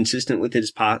quite as consistent with it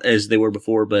as they were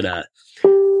before, but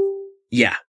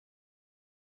yeah.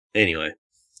 Anyway,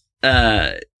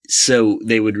 so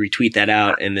they would retweet that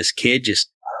out, and this kid just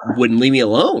wouldn't leave me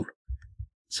alone.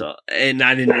 So, and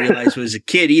I didn't realize it was a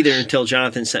kid either until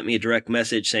Jonathan sent me a direct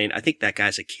message saying, "I think that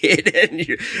guy's a kid,"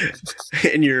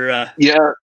 and you're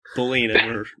yeah, bullying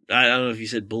him, or I don't know if you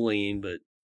said bullying, but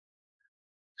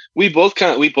we both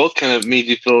kind of made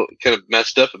you feel kind of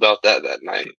messed up about that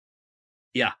night.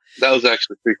 Yeah, that was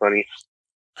actually pretty funny.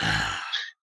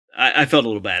 I felt a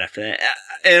little bad after that,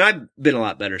 and I've been a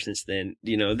lot better since then.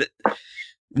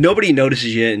 Nobody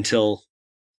notices you until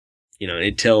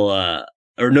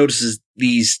or notices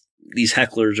these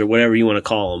hecklers or whatever you want to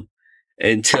call them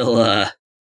until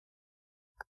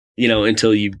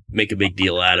until you make a big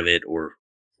deal out of it or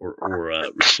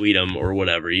retweet them or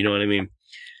whatever. You know what I mean?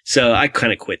 So I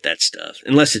kind of quit that stuff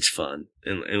unless it's fun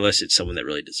and unless it's someone that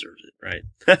really deserves it, right?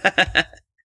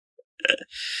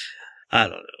 I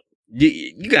don't know.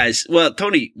 You guys, well,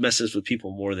 Tony messes with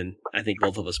people more than I think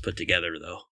both of us put together,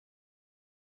 though.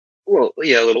 Well,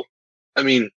 yeah, a little. I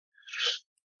mean,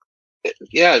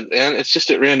 yeah, man, it's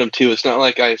just at random, too. It's not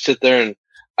like I sit there and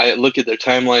I look at their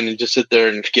timeline and just sit there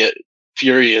and get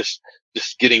furious,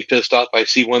 just getting pissed off. I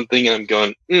see one thing and I'm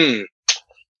going,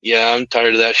 yeah, I'm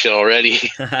tired of that shit already.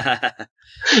 And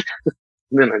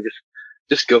then I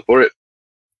just go for it.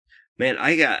 Man,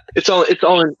 it's all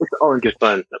in good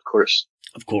fun, of course.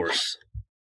 Of course.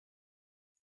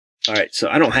 All right, so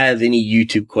I don't have any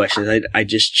YouTube questions. I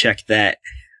just checked that,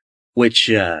 which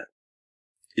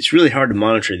it's really hard to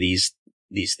monitor these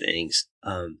things.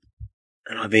 I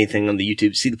don't have anything on the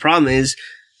YouTube. See, the problem is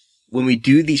when we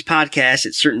do these podcasts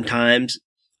at certain times,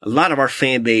 a lot of our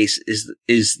fan base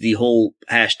is the whole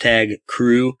hashtag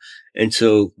crew, and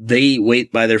so they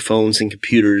wait by their phones and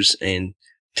computers and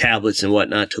tablets and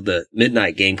whatnot till the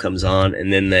midnight game comes on,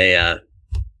 and then they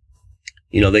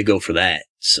they go for that.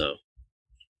 So,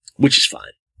 which is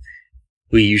fine.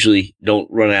 We usually don't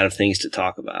run out of things to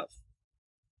talk about.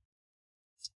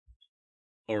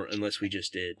 Or unless we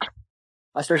just did.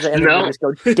 I started to we just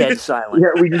go dead silent.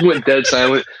 Yeah, we just went dead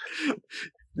silent.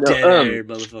 Dead air,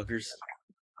 motherfuckers.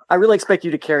 I really expect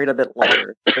you to carry it a bit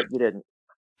longer, but you didn't.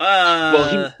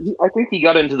 Well, I think he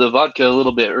got into the vodka a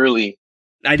little bit early.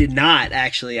 I did not,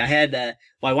 actually. I had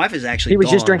my wife is actually. He was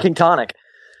gone. just drinking tonic.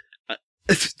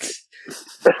 A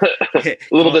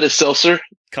little bit of seltzer.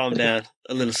 Calm down.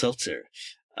 A little seltzer.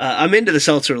 I'm into the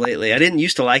seltzer lately. I didn't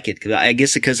used to like it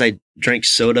because I drank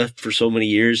soda for so many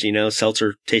years.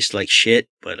 Seltzer tastes like shit,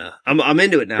 but I'm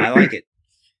into it now. I like it.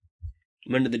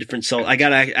 I'm into the different salt. I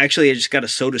just got a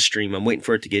Soda Stream. I'm waiting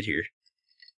for it to get here.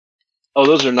 Oh,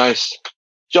 those are nice.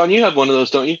 John, you have one of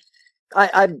those, don't you?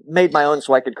 I made my own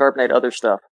so I could carbonate other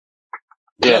stuff.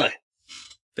 Yeah. Really?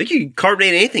 I think you can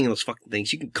carbonate anything in those fucking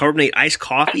things. You can carbonate iced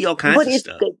coffee, all kinds of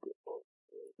stuff.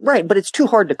 Right, but it's too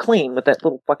hard to clean with that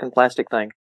little fucking plastic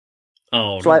thing.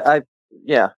 Oh, so no.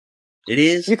 Yeah. It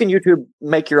is? You can YouTube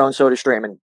make your own Soda Stream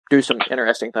and do some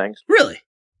interesting things. Really?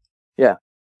 Yeah.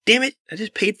 Damn it, I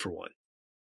just paid for one.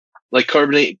 Like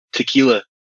carbonate tequila.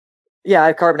 Yeah,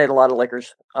 I carbonate a lot of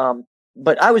liquors.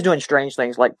 But I was doing strange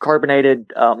things like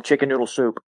carbonated chicken noodle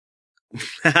soup.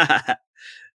 That,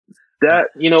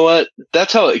 you know what?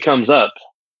 That's how it comes up.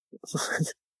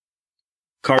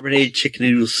 Carbonated chicken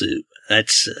noodle soup.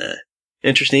 That's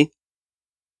interesting.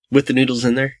 With the noodles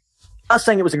in there? I'm not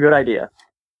saying it was a good idea.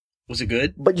 Was it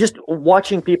good? But just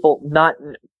watching people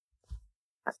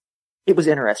it was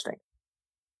interesting.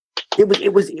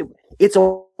 It's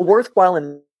a worthwhile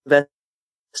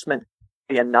investment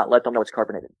and not let them know it's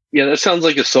carbonated. Yeah, that sounds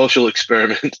like a social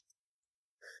experiment.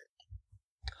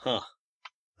 Huh.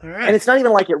 All right. And it's not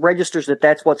even like it registers that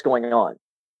that's what's going on.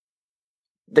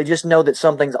 They just know that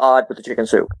something's odd with the chicken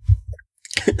soup.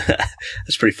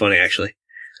 That's pretty funny, actually.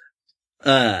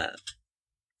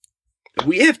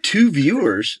 We have 2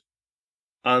 viewers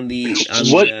on the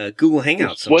Google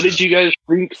Hangouts. What did you guys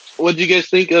think? What did you guys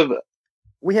think of?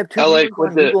 We have 2 viewers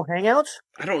on Google Hangouts?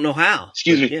 I don't know how.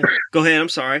 Excuse me. Yeah. Go ahead. I'm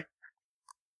sorry.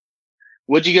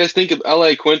 What do you guys think of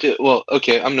L.A. Quintet? Well,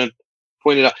 okay, I'm going to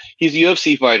point it out. He's a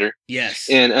UFC fighter. Yes.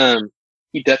 And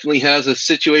he definitely has a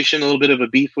situation, a little bit of a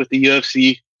beef with the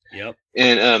UFC. Yep.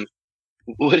 And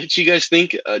what did you guys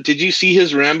think? Did you see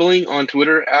his rambling on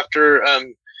Twitter after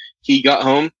he got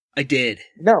home? I did.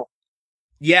 No.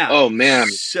 Yeah. Oh, man.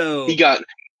 So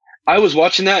I was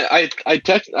watching that. I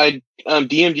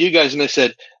DM'd you guys and I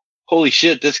said, holy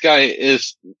shit, this guy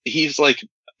he's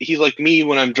like me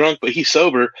when I'm drunk, but he's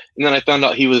sober. And then I found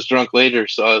out he was drunk later.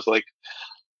 So I was like,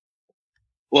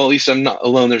 well, at least I'm not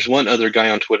alone. There's one other guy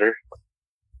on Twitter.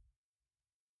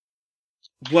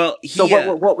 Well,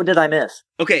 so what did I miss?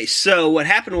 Okay. So what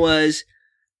happened was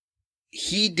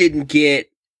he didn't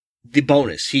get the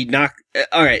bonus. He knocked,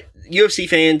 all right, UFC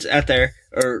fans out there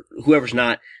or whoever's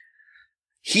not,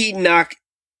 he knocked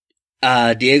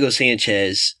Diego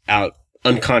Sanchez out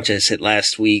unconscious at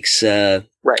last week's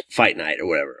fight night or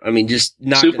whatever. I mean, just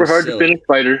knocked super hard to finish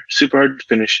fighter. Super hard to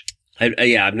finish.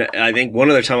 I think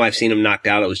one other time I've seen him knocked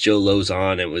out, it was Joe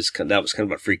Lozon. That was kind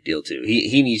of a freak deal too.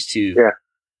 He needs to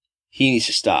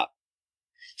stop.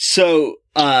 So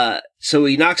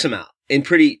he knocks him out in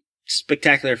pretty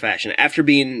spectacular fashion after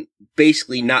being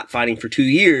basically not fighting for 2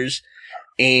 years.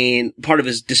 And part of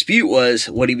his dispute was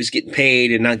what he was getting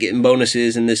paid and not getting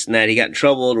bonuses and this and that. He got in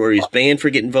trouble, or he was banned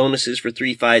for getting bonuses for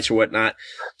 3 fights or whatnot.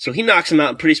 So he knocks him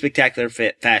out in pretty spectacular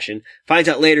fashion. Finds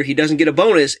out later he doesn't get a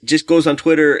bonus, just goes on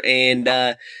Twitter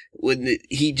and,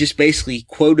 he just basically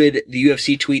quoted the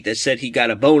UFC tweet that said he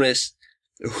got a bonus,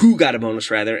 or who got a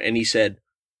bonus rather, and he said,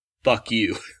 "Fuck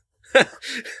you."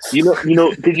 You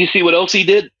know, did you see what else he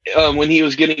did, when he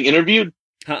was getting interviewed?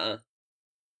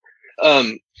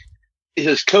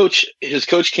 His coach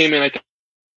came in.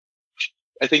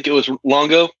 I think it was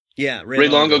Longo. Yeah, Ray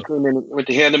Longo came in and went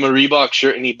to hand him a Reebok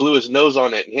shirt, and he blew his nose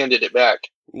on it and handed it back.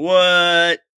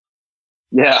 What?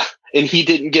 Yeah, and he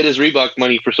didn't get his Reebok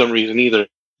money for some reason either.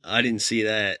 I didn't see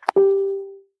that.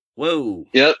 Whoa.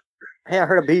 Yep. Hey, I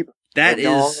heard a beep. That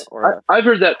is. I've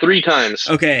heard that 3 times.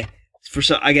 Okay.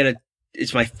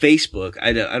 It's my Facebook.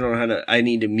 I don't know how to. I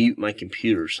need to mute my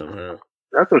computer somehow.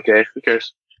 That's okay. Who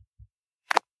cares?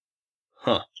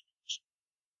 Huh.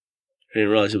 I didn't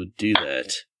realize it would do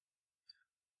that.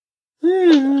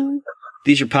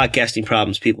 These are podcasting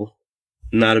problems, people.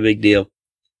 Not a big deal.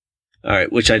 All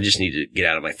right, which I just need to get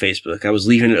out of my Facebook. I was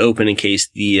leaving it open in case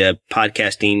the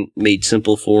podcasting made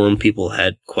simple forum people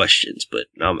had questions, but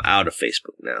I'm out of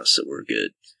Facebook now, so we're good.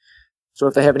 So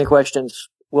if they have any questions,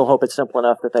 we'll hope it's simple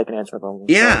enough that they can answer them.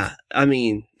 Yeah, I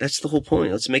mean, that's the whole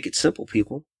point. Let's make it simple,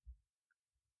 people.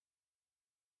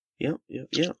 Yep.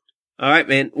 All right,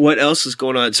 man. What else is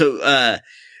going on? So, that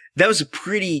was a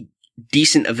pretty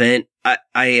decent event.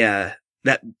 That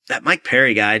Mike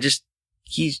Perry guy,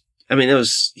 he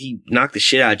knocked the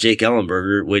shit out of Jake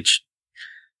Ellenberger, which,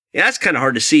 yeah, that's kind of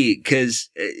hard to see because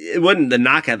it wasn't the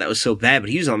knockout that was so bad, but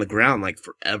he was on the ground like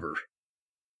forever.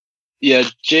 Yeah,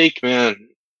 Jake, man,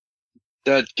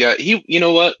 that guy, you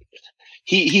know what?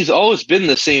 He's always been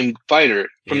the same fighter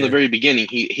from the very beginning.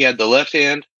 He had the left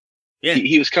hand. Yeah.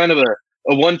 He was kind of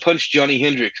a one-punch Johnny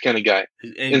Hendricks kind of guy.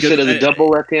 And instead of the double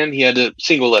left hand, he had a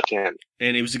single left hand.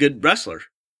 And he was a good wrestler.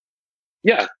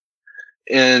 Yeah.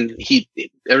 And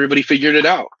everybody figured it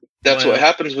out. That's what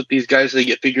happens with these guys. They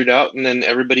get figured out, and then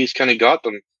everybody's kind of got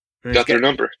their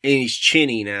number. And he's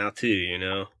chinny now, too, you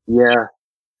know? Yeah.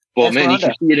 Well, man, Ronda.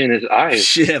 You can see it in his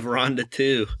eyes. Yeah, Ronda,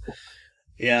 too.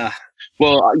 Yeah.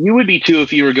 Well, you would be, too,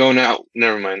 if you were going out.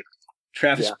 Never mind.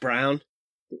 Travis Brown?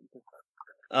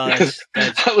 I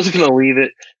was going to leave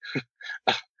it.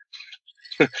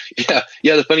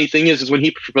 Yeah. The funny thing is when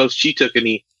he proposed, she took a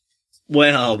knee.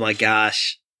 Well, my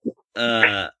gosh.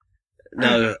 No,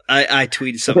 I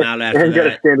tweeted something out after and that. Got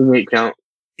a standing 8 count.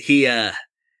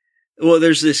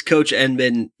 There's this Coach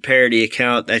Edmund parody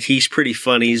account that he's pretty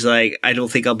funny. He's like, I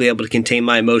don't think I'll be able to contain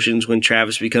my emotions when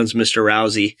Travis becomes Mr.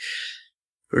 Rousey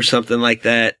or something like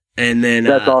that. And then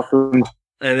that's awesome.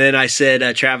 And then I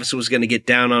said Travis was going to get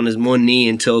down on his one knee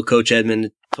until Coach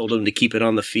Edmund told him to keep it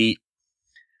on the feet.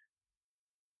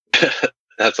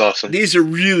 That's awesome. These are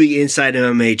really inside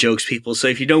MMA jokes, people. So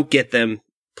if you don't get them,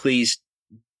 please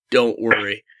don't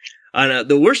worry.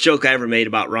 The worst joke I ever made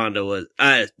about Ronda was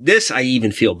this. I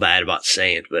even feel bad about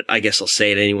saying, but I guess I'll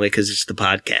say it anyway because it's the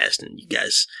podcast, and you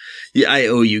guys, I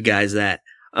owe you guys that.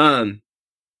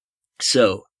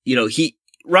 So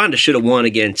Ronda should have won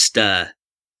against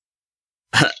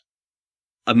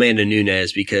Amanda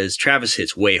Nunes because Travis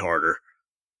hits way harder.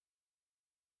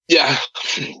 Yeah.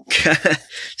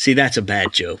 See, that's a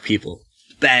bad joke, people.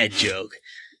 Bad joke.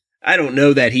 I don't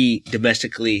know that he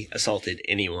domestically assaulted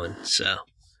anyone, so.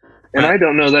 And I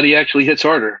don't know that he actually hits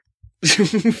harder.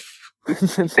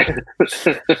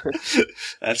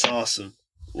 That's awesome.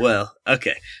 Well,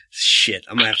 okay. Shit,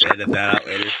 I'm going to have to edit that out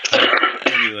later.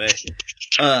 Anyway.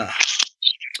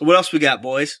 What else we got,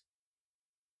 boys?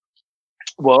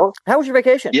 Well, how was your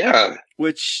vacation? Yeah.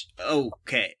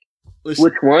 Okay. Listen.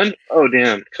 Which one? Oh,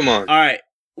 damn. Come on. All right.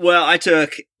 Well,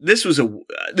 this is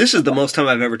the most time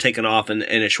I've ever taken off in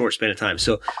a short span of time.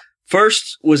 So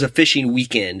first was a fishing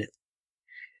weekend,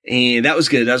 and that was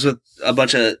good. I was with a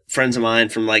bunch of friends of mine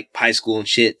from like high school and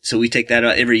shit. So we take that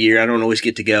out every year. I don't always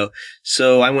get to go.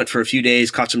 So I went for a few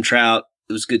days, caught some trout.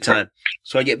 It was a good time.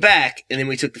 So I get back, and then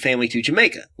we took the family to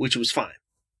Jamaica, which was fine.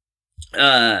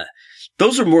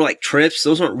 Those are more like trips.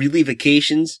 Those aren't really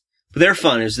vacations. But they're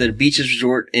fun. It was at a beaches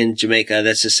resort in Jamaica.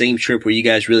 That's the same trip where you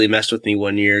guys really messed with me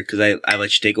one year because I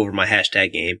let you take over my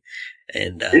hashtag game.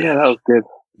 And yeah, that was good.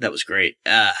 That was great.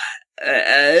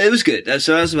 It was good.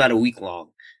 So that was about a week long.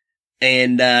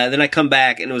 And then I come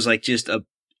back and it was like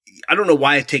I don't know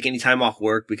why I take any time off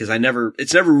work because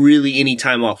it's never really any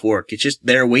time off work. It's just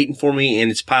there waiting for me and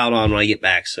it's piled on when I get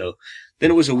back. So then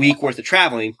it was a week worth of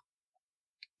traveling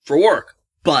for work.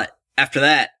 But after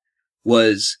that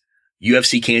was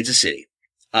UFC Kansas City.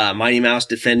 Mighty Mouse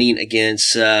defending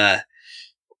against,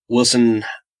 Wilson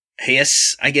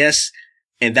Hayes, I guess.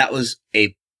 And that was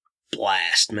a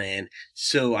blast, man.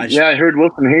 So I heard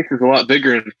Wilson Hayes is a lot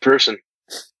bigger in person.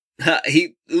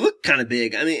 He looked kind of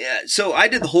big. I mean, so I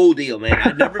did the whole deal, man.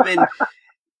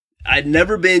 I'd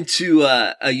never been to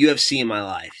a UFC in my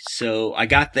life. So I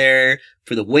got there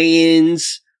for the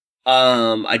weigh-ins.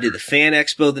 I did the fan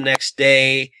expo the next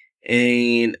day,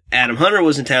 and Adam Hunter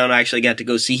was in town. I actually got to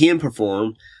go see him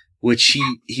perform, which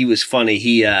he was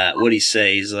funny. What'd he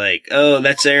say? He's like, "Oh,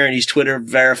 that's Aaron. He's Twitter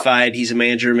verified. He's a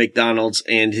manager at McDonald's,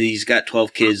 and he's got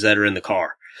 12 kids that are in the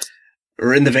car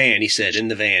or in the van." He said, "In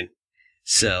the van."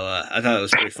 So, I thought it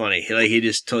was pretty funny. Like, he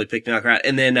just totally picked me out.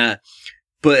 And then,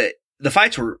 but the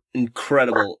fights were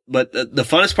incredible. But the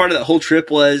funnest part of that whole trip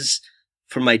was,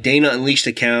 from my Dana Unleashed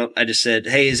account, I just said,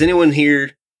 "Hey, is anyone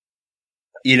here?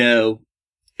 You know,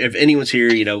 if anyone's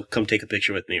here, you know, come take a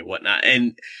picture with me or whatnot."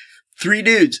 And 3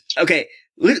 dudes. Okay,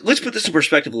 let's put this in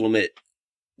perspective a little bit.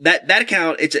 That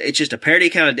account, it's just a parody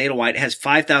account of Dana White. It has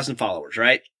 5,000 followers,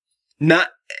 right?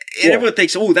 Everyone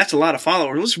thinks, "Oh, that's a lot of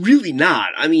followers." It's really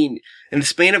not. I mean, in the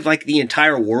span of like the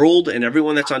entire world and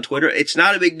everyone that's on Twitter, it's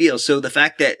not a big deal. So the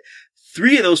fact that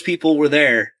 3 of those people were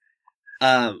there,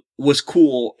 was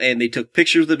cool, and they took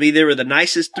pictures with me. They were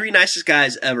the 3 nicest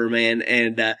guys ever, man.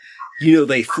 And, you know,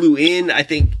 they flew in, I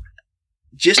think,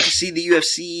 just to see the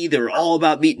UFC. They were all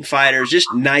about meeting fighters,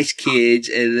 just nice kids.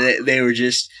 And they were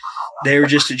just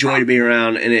a joy to be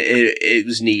around. And it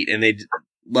was neat. And they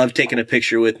loved taking a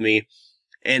picture with me.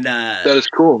 And, that is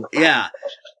cool. Yeah.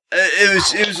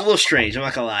 It was a little strange. I'm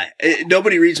not gonna lie.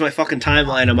 Nobody reads my fucking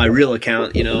timeline on my real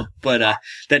account, you know, but,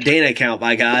 that Dana account,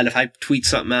 by God, if I tweet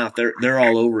something out, they're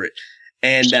all over it.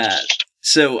 And,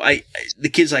 so the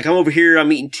kid's like, "I'm over here, I'm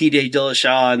meeting TJ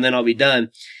Dillashaw, and then I'll be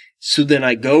done." So then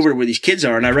I go over to where these kids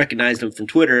are, and I recognize them from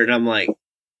Twitter, and I'm like,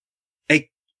 "Hey,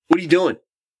 what are you doing?"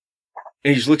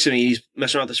 And he just looks at me, he's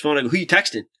messing around with his phone. I go, "Who you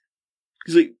texting?"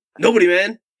 He's like, "Nobody,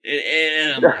 man."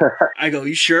 And I'm like, I go,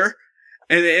 "You sure?"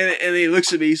 And he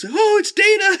looks at me, he's like, "Oh, it's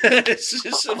Dana." It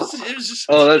was just,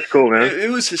 oh, that's cool, man. It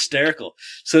was hysterical.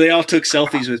 So they all took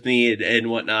selfies with me and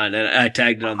whatnot, and I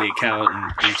tagged it on the account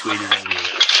and retweeted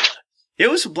it.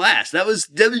 It was a blast. That was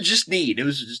just neat. It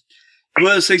was just one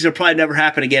of those things that'll probably never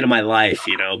happen again in my life,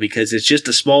 you know, because it's just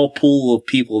a small pool of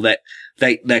people that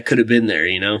could have been there,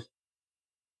 you know.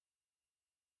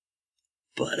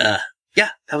 But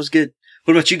yeah, that was good.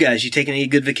 What about you guys? You taking any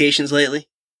good vacations lately?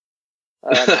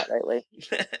 Not lately.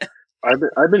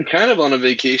 I've been kind of on a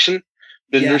vacation.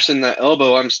 Been nursing that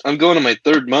elbow. I'm going on my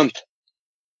 3rd month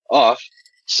off.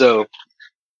 So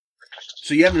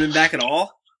you haven't been back at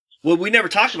all? Well, we never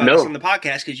talked about this on the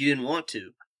podcast because you didn't want to.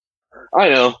 I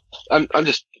know.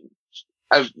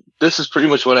 This is pretty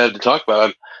much what I have to talk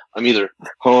about. I'm either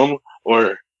home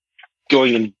or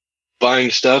going and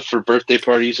buying stuff for birthday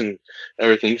parties and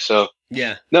everything. So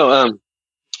yeah.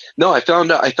 No, I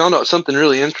found out something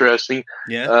really interesting.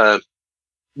 Yeah.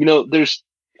 You know,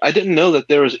 I didn't know that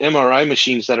there was MRI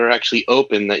machines that are actually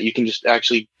open that you can just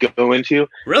actually go into.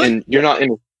 Really? And you're not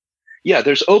in. Yeah,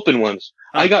 there's open ones.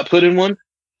 Oh. I got put in one.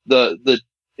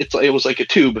 It was like a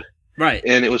tube. Right.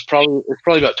 And it's probably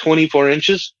about 24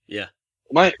 inches. Yeah.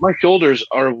 My shoulders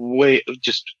are I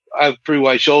have pretty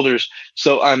wide shoulders.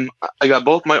 So I got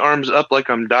both my arms up like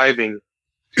I'm diving.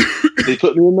 They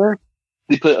put me in there.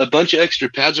 They put a bunch of extra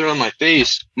pads around my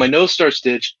face. My nose starts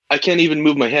to itch. I can't even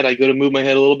move my head. I go to move my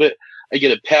head a little bit. I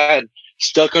get a pad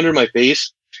stuck under my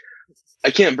face.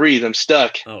 I can't breathe. I'm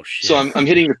stuck. Oh shit! So I'm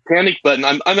hitting the panic button.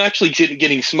 I'm actually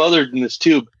getting smothered in this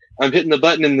tube. I'm hitting the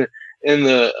button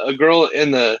a girl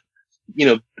in the, you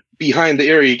know, behind the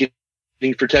area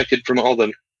getting protected from all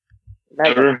them.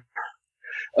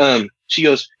 She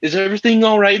goes, "Is everything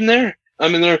all right in there?"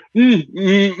 I'm in there.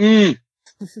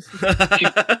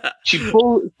 She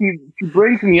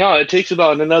brings me out. It takes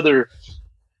about another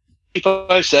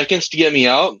 55 seconds to get me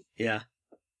out. Yeah.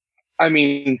 I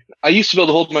mean, I used to be able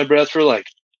to hold my breath for or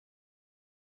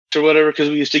whatever, because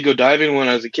we used to go diving when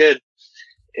I was a kid.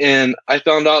 And I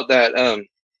found out that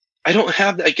I don't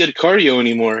have that good cardio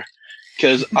anymore,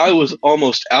 because I was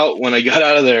almost out when I got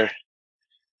out of there.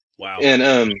 Wow.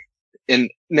 And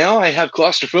now I have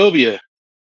claustrophobia,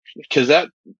 because that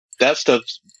stuff,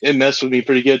 it messed with me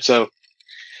pretty good. So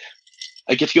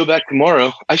I get to go back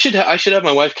tomorrow. I should have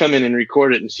my wife come in and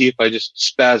record it and see if I just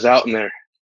spaz out in there.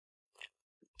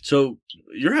 So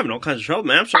you're having all kinds of trouble,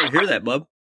 man. I'm sorry to hear that, bub.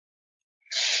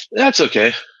 That's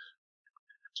okay.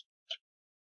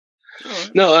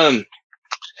 Right. No,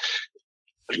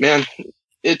 man,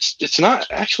 it's not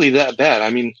actually that bad.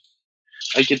 I mean,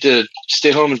 I get to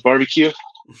stay home and barbecue.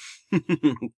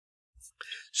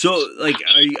 So, like,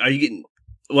 are you getting?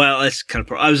 Well, that's kind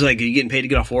of. I was like, are you getting paid to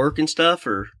get off work and stuff,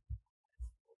 or?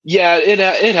 Yeah,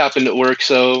 it happened at work,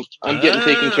 so I'm getting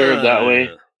taken care of that way.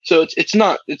 So it's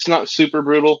not super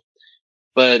brutal,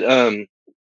 but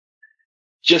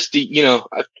just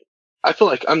I feel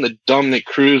like I'm the Dominic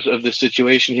Cruz of the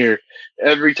situation here.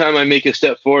 Every time I make a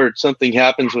step forward, something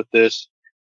happens with this.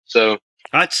 So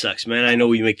that sucks, man. I know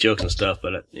we make jokes and stuff,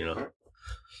 but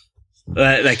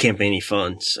that can't be any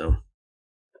fun. So,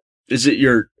 is it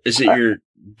your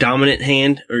dominant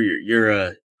hand or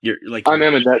your like? I'm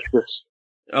ambidextrous.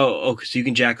 Oh, so you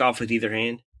can jack off with either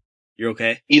hand. You're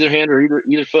okay. Either hand or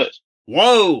either foot.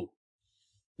 Whoa!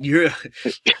 You're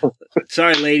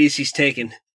sorry, ladies. He's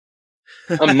taken.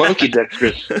 I'm monkey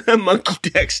dexterous. Monkey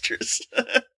dexterous.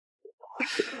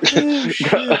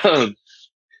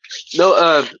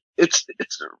 No, it's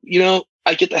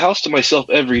I get the house to myself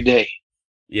every day.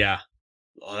 Yeah.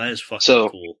 Oh, that is fucking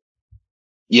cool.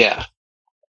 Yeah.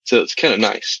 So it's kind of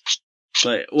nice.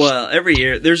 But every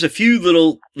year there's a few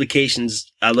little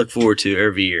vacations I look forward to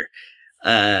every year.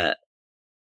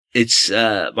 It's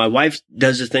my wife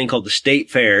does a thing called the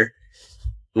state fair,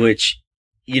 which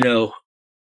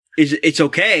it's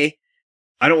okay.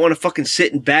 I don't want to fucking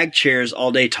sit in bag chairs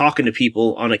all day talking to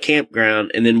people on a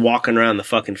campground and then walking around the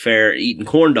fucking fair eating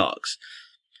corn dogs.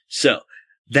 So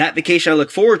that vacation I look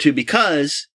forward to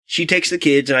because she takes the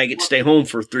kids and I get to stay home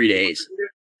for 3 days.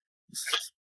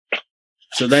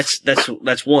 So that's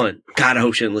one. God, I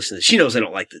hope she doesn't listen to this. She knows I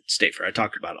don't like the state fair. I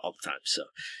talk about it all the time. So,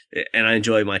 and I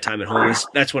enjoy my time at home.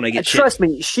 That's when I get Trust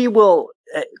me, she will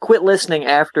quit listening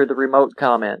after the remote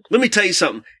comment. Let me tell you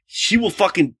something. She will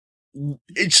fucking,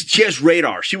 she has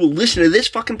radar. She will listen to this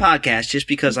fucking podcast just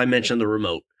because I mentioned the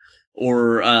remote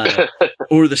or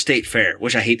the state fair,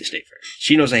 which I hate the state fair.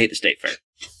 She knows I hate the state fair.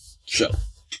 So,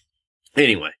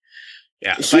 anyway.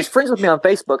 Yeah. She's friends with me on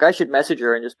Facebook. I should message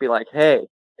her and just be like, hey,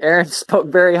 Aaron spoke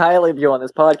very highly of you on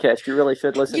this podcast. You really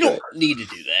should listen to it. You don't need to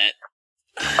do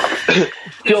that.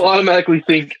 She'll automatically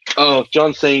think, oh, if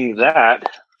John's saying that,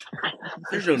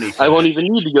 there's no need. I won't even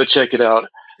need to go check it out.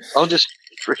 I'll just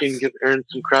freaking give Aaron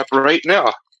some crap right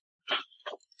now.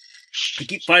 I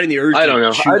keep fighting the urge. I don't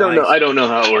know. I don't know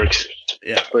how it works.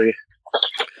 Yeah.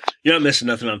 You're not missing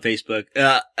nothing on Facebook.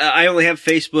 I only have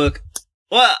Facebook.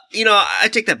 Well, I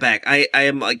take that back. I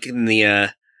am like in the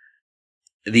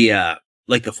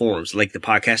like the forums, like the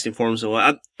podcasting forums. So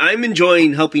I'm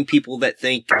enjoying helping people that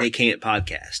think they can't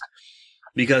podcast.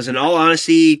 Because in all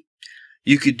honesty,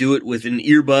 you could do it with an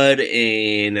earbud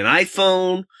and an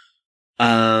iPhone.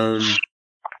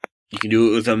 You can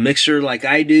do it with a mixer like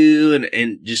I do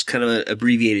and just kind of an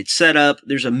abbreviated setup.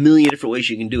 There's a million different ways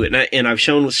you can do it. And I've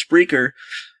shown with Spreaker,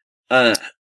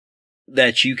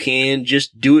 that you can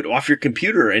just do it off your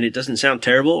computer and it doesn't sound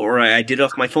terrible. Or I did it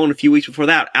off my phone a few weeks before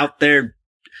that out there.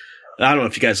 I don't know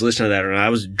if you guys listen to that or not. I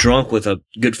was drunk with a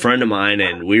good friend of mine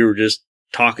and we were just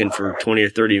talking for 20 or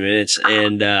 30 minutes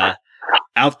and,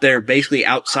 out there basically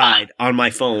outside on my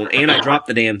phone and I dropped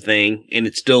the damn thing and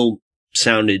it still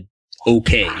sounded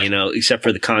okay, except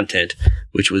for the content,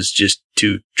 which was just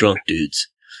two drunk dudes.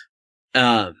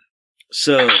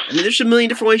 So, there's a million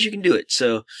different ways you can do it.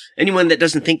 So anyone that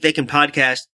doesn't think they can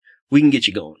podcast, we can get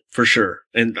you going for sure.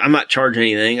 And I'm not charging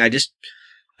anything. I just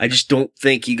don't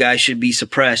think you guys should be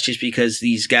suppressed just because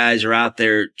these guys are out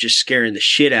there just scaring the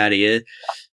shit out of you,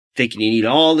 thinking you need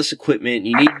all this equipment,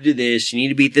 you need to do this, you need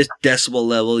to be at this decibel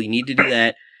level, you need to do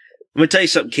that. I'm going to tell you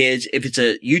something, kids. If it's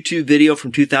a YouTube video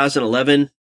from 2011,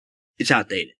 it's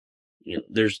outdated.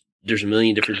 There's a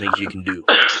million different things you can do.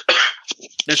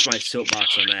 That's my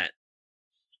soapbox on that.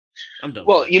 I'm done.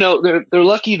 Well, they're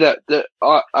lucky that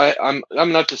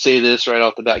I'm not to say this right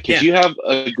off the bat because you have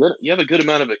a good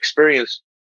amount of experience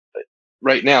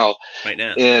right now.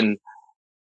 And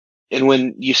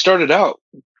when you started out,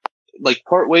 like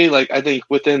partway, like I think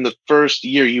within the first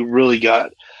year, you really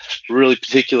got really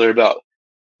particular about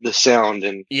the sound,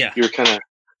 and you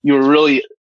were really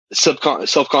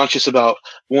self-conscious about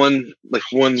one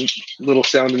little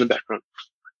sound in the background.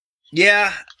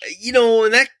 Yeah,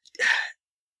 and that.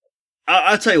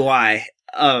 I'll tell you why.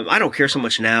 I don't care so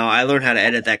much now. I learned how to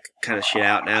edit that kind of shit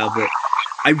out now, but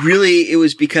it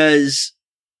was because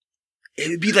it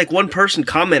would be like one person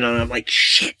comment on it. I'm like,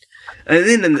 shit.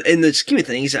 And then in the scheme of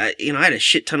things, I had a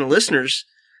shit ton of listeners.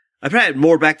 I probably had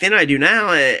more back then than I do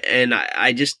now. And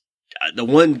I just, the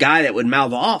one guy that would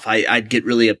mouth off, I'd get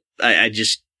really, I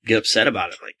just get upset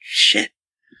about it. I'm like, shit.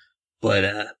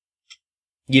 But,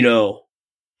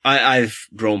 I've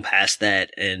grown past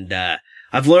that and,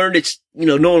 I've learned it's,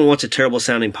 no one wants a terrible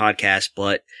sounding podcast,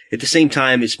 but at the same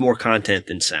time, it's more content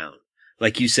than sound.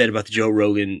 Like you said about the Joe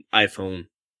Rogan iPhone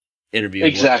interview.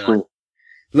 Exactly.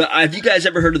 Have you guys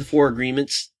ever heard of the 4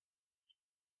 Agreements?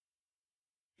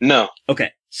 No.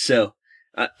 Okay. So,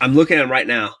 I'm looking at them right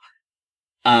now.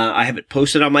 I have it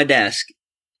posted on my desk.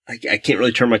 I can't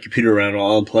really turn my computer around.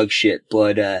 I'll unplug shit.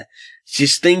 But it's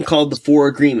this thing called the 4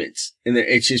 Agreements. And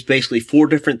it's just basically 4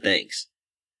 different things.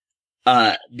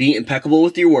 Be impeccable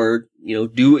with your word.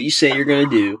 Do what you say you're going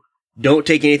to do. Don't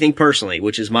take anything personally,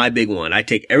 which is my big one. I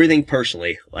take everything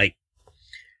personally,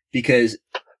 because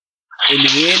in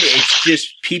the end, it's just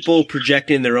people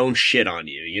projecting their own shit on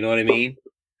you. You know what I mean?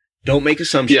 Don't make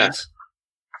assumptions.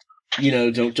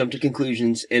 Yeah. Don't jump to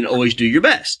conclusions, and always do your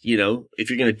best. If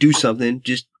you're going to do something,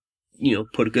 just,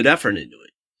 put a good effort into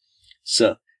it.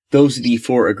 So those are the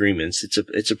 4 agreements. It's a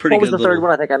pretty good. What was the third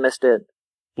one? I think I missed it.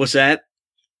 What's that?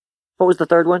 What was the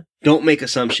third one? Don't make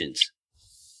assumptions.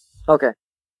 Okay.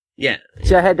 Yeah.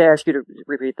 See, I had to ask you to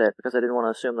repeat that because I didn't want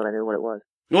to assume that I knew what it was.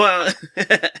 Well,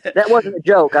 that wasn't a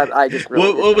joke. I just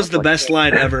really what was the best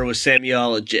line ever was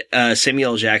Samuel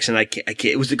Jackson. I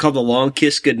can't, was it called The Long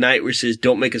Kiss Goodnight, where he says,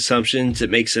 "Don't make assumptions. It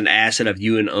makes an ass out of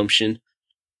you and umption."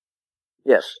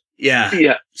 Yes. Yeah.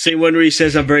 Yeah. Same one where he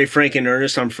says, "I'm very frank and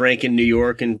earnest. I'm frank in New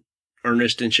York and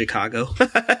earnest in Chicago."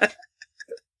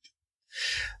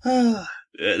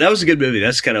 That was a good movie.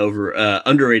 That's kind of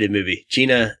underrated movie.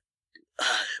 Gina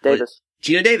Davis.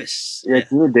 Gina Davis. Yeah,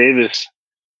 Gina Davis.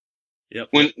 Yep.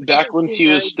 When she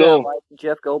was still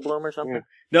Jeff Goldblum or something.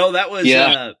 No, that was.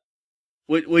 Yeah.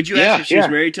 Would you ask if she was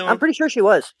married to him? I'm pretty sure she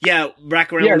was. Yeah,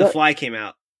 back around when The Fly came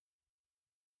out.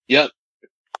 Yep.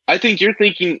 I think you're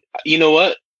thinking. You know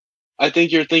what? I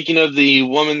think you're thinking of the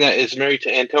woman that is married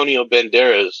to Antonio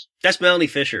Banderas. That's Melanie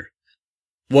Fisher.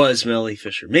 Was Melanie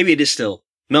Fisher? Maybe it is still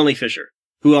Melanie Fisher,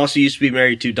 who also used to be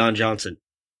married to Don Johnson.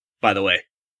 By the way.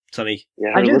 Sonny.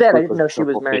 Yeah, I knew that. I didn't know she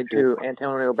was married to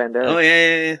Antonio Banderas. Oh,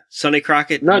 yeah. Sonny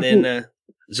Crockett and then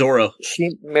Zorro.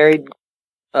 She married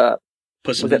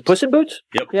Puss in Boots. Puss in Boots?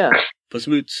 Yep. Yeah. Puss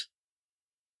in Boots.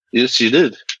 Yes, she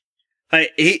did.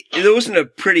 It wasn't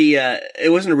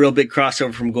it wasn't a real big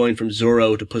crossover from going from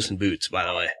Zorro to Puss in Boots, by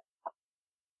the way.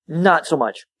 Not so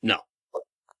much. No.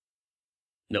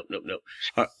 No.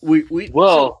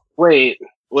 Wait.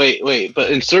 But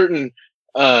in certain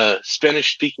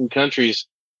Spanish-speaking countries,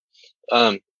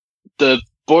 the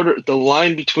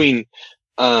line between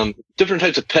different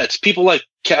types of pets. People like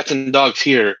cats and dogs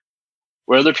here,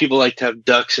 where other people like to have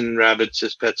ducks and rabbits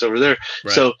as pets over there.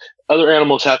 Right. So other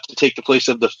animals have to take the place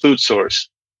of the food source.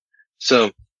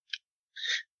 So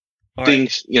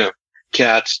things,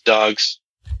 cats, dogs,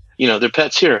 they're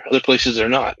pets here. Other places they're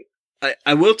not.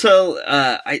 I will tell.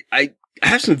 I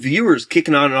have some viewers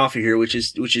kicking on and off of here, which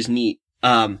is neat.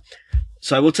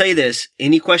 So I will tell you this.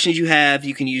 Any questions you have,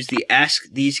 you can use the Ask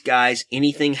These Guys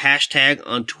Anything hashtag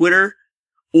on Twitter,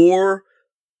 or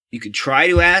you could try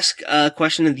to ask a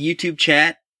question in the YouTube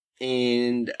chat,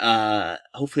 and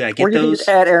hopefully I get those. Or you can just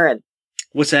add Aaron.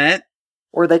 What's that?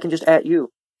 Or they can just at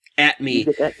you. At me. You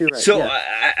get that too, right? So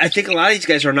I think a lot of these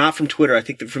guys are not from Twitter. I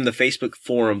think they're from the Facebook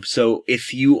forum. So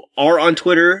if you are on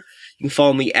Twitter, you can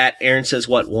follow me at Aaron Says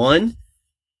What 1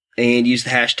 and use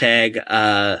the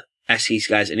hashtag Ask These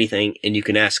Guys Anything, and you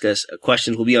can ask us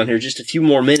questions. We'll be on here just a few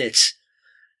more minutes,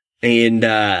 and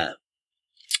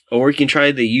or you can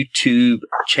try the YouTube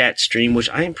chat stream, which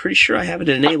I am pretty sure I have it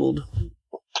enabled.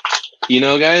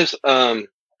 Guys, I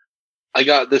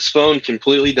got this phone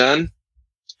completely done.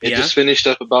 It just finished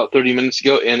up about 30 minutes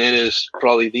ago, and it is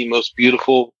probably the most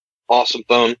beautiful, awesome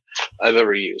phone I've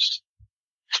ever used.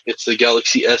 It's the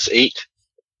Galaxy S8.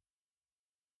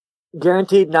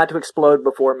 Guaranteed not to explode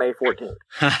before May 14th.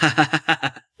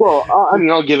 Well,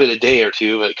 I'll give it a day or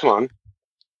two, but come on.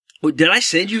 Well, did I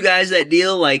send you guys that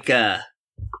deal?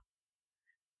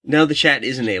 No, the chat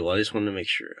is enabled. I just wanted to make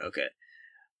sure. Okay.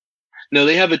 No,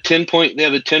 they have a 10-point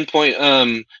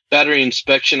battery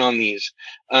inspection on these.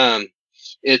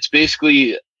 It's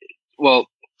basically,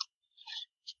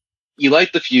 you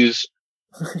light the fuse.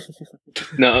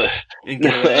 No, they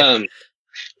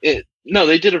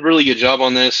did a really good job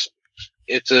on this.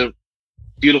 It's a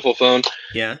beautiful phone.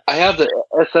 Yeah. I have the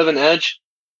S7 Edge.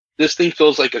 This thing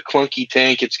feels like a clunky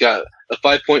tank. It's got a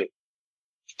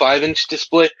 5.5-inch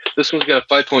display. This one's got a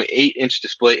 5.8-inch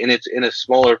display, and it's in a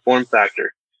smaller form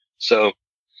factor. So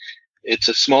it's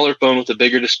a smaller phone with a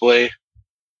bigger display.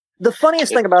 The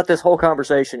funniest thing about this whole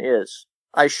conversation is,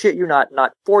 I shit you not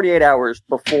 48 hours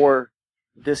before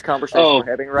this conversation we're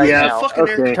having now,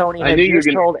 Tony had just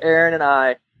told Aaron and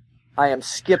I am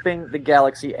skipping the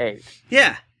Galaxy 8.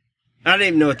 Yeah. I didn't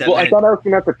even know what that meant. I thought I was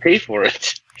going to have to pay for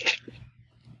it.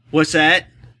 What's that?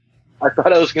 I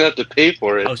thought I was going to have to pay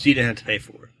for it. Oh, so you didn't have to pay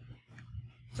for it.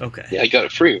 Okay. Yeah, I got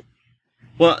it free.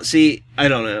 Well, see, I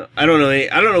don't know. I don't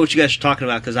know what you guys are talking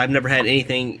about, because I've never had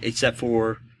anything except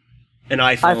for an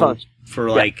iPhone. For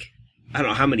I don't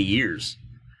know how many years.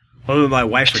 I'm with my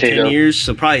wife for 10 years,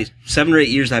 so probably 7 or 8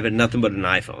 years I've had nothing but an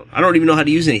iPhone. I don't even know how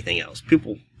to use anything else.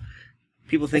 People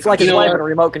think it's like his wife and a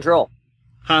remote control.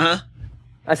 Huh?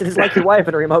 I said it's like your wife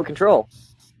and a remote control.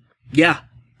 Yeah,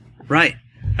 right.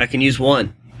 I can use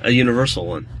one, a universal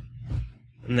one,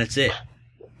 and that's it.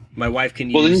 My wife can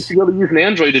use... Well, then you should go to use an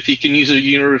Android if you can use a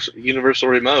universal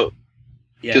remote.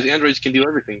 Because Androids can do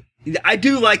everything. I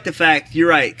do like the fact, you're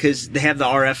right, because they have the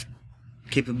RF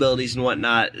capabilities and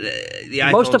whatnot. The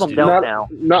Most of them don't now.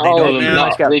 Not all of them.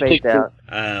 Now. Got faked out.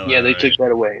 They took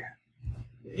that away.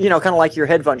 You know, kind of like your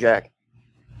headphone jack.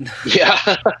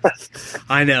 Yeah.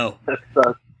 I know. That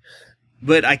sucks.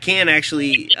 But I can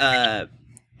actually... well,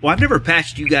 I've never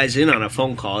patched you guys in on a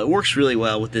phone call. It works really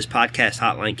well with this podcast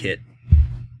hotline kit.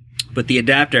 But the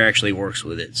adapter actually works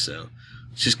with it, so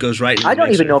it just goes right in the I don't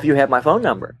mixer. even know if you have my phone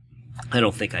number. I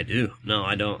don't think I do. No,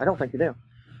 I don't. I don't think you do.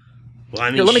 Well, I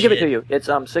mean, Here, let me give it to you. It's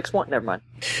 61. Never mind.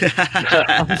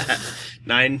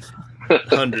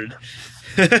 900.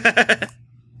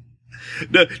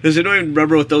 Does anyone even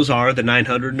remember what those are? The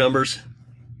 900 numbers?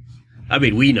 I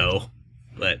mean, we know,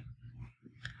 but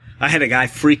I had a guy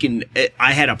freaking.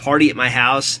 I had a party at my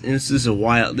house, and this is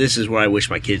where I wish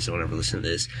my kids don't ever listen to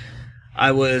this.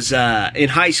 I was in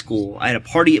high school. I had a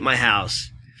party at my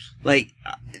house. Like,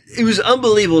 it was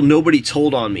unbelievable nobody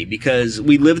told on me because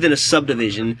we lived in a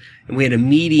subdivision and we had a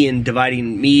median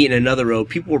dividing me and another road.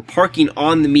 People were parking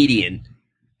on the median,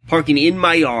 parking in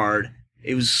my yard.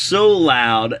 It was so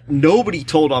loud. Nobody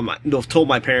told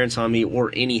my parents on me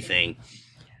or anything.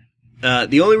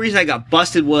 The only reason I got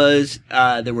busted was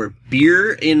there were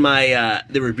beer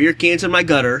cans in my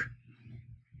gutter.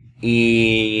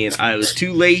 And I was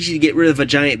too lazy to get rid of a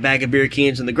giant bag of beer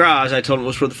cans in the garage. I told them it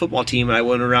was for the football team, and I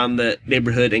went around the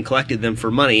neighborhood and collected them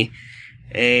for money.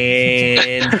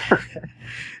 And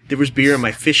there was beer in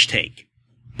my fish tank.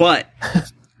 But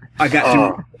I got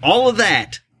through all of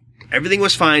that. Everything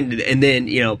was fine. And then,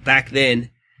 back then,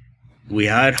 we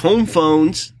had home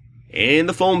phones, and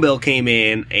the phone bill came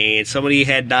in, and somebody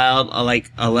had dialed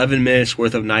 11 minutes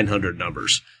worth of 900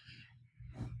 numbers.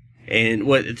 And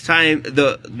at the time,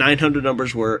 the 900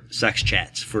 numbers were sex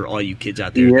chats for all you kids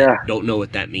out there that don't know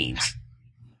what that means.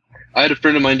 I had a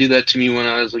friend of mine do that to me when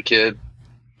I was a kid.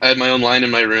 I had my own line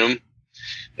in my room,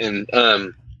 and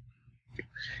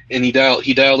he dialed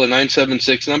a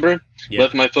 976 number,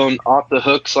 left my phone off the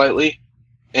hook slightly,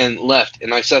 and left.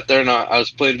 And I sat there and I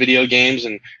was playing video games,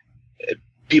 and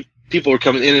people were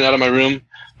coming in and out of my room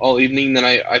all evening. Then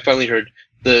I finally heard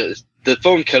the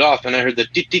phone cut off, and I heard the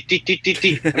deet, deet, deet, deet, deet,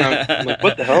 deet. And I'm like,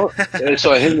 what the hell? And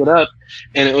so I hung it up,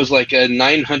 and it was like a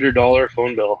 $900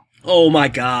 phone bill. Oh, my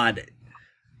God.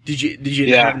 Did you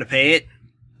end up having to pay it?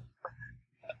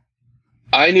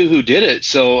 I knew who did it,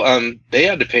 so they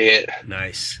had to pay it.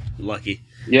 Nice. Lucky.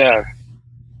 Yeah.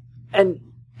 And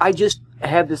I just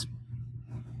have this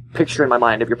picture in my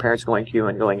mind of your parents going to you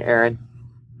and going, Aaron,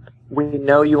 we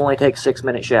know you only take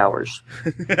 6-minute showers.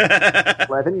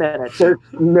 11 minutes. There's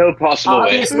no possible way.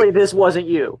 Obviously, this wasn't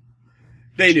you.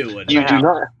 They knew it. You do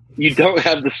not. You don't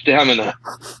have the stamina.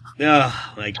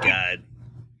 Oh, my God.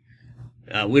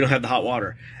 We don't have the hot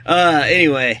water.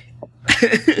 Anyway.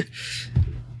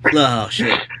 Oh,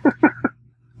 shit.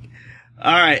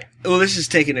 All right. Well, this is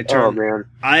taking a turn. Oh, man.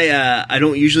 I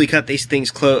don't usually cut these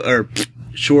things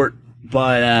short,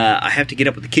 but I have to get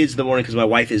up with the kids in the morning because my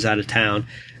wife is out of town.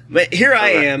 But here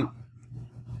I am.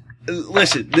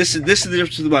 Listen, this is the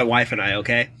difference with my wife and I.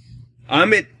 Okay,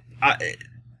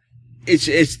 it's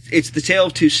the tale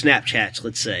of two Snapchats.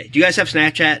 Let's say. Do you guys have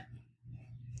Snapchat?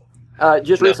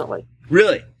 Just recently.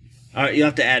 Really? All right, you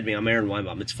have to add me. I'm Aaron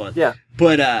Weinbaum. It's fun. Yeah.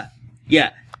 But yeah.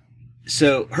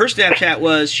 So her Snapchat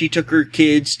was she took her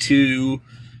kids to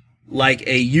like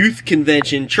a youth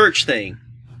convention church thing.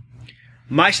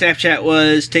 My Snapchat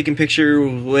was taking picture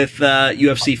with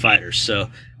UFC fighters. So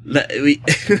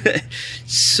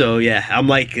yeah, I'm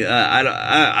like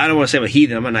I don't want to say I'm a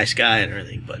heathen. I'm a nice guy and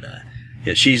everything, but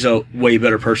yeah, she's a way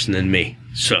better person than me.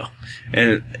 So,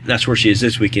 and that's where she is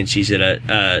this weekend. She's at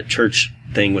a church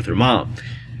thing with her mom.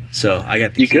 So I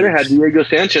got the. You could have had Diego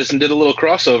Sanchez and did a little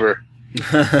crossover.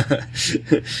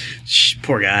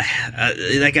 Poor guy.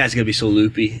 That guy's gonna be so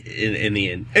loopy in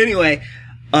the end. Anyway,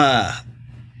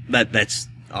 that's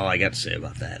all I got to say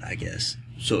about that, I guess.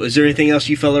 So, is there anything else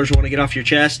you fellers want to get off your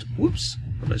chest? Whoops!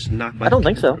 I just knocked my. I don't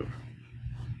think so.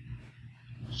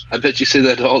 I bet you say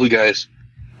that to all the guys.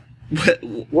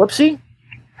 Whoopsie.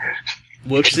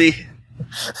 Whoopsie.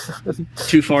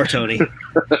 Too far, Tony.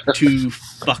 Too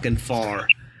fucking far.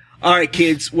 All right,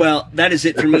 kids. Well, that is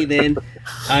it for me then.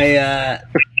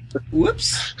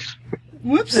 Whoops.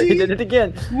 Whoopsie. He did it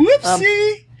again.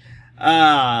 Whoopsie.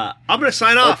 I'm going to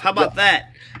sign off. How about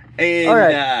that? And, All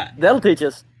right. That'll teach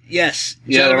us. Yes,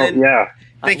 gentlemen. Yeah.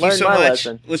 Thank I you so learned my much.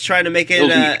 lesson. Let's try to make it.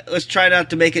 Let's try not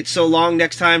to make it so long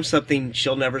next time. Something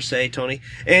she'll never say, Tony.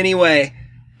 Anyway,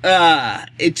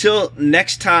 until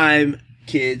next time,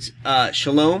 kids.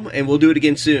 Shalom, and we'll do it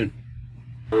again soon.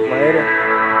 Later.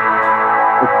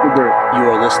 You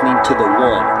are listening to the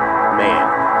One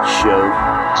Man Show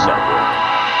Network.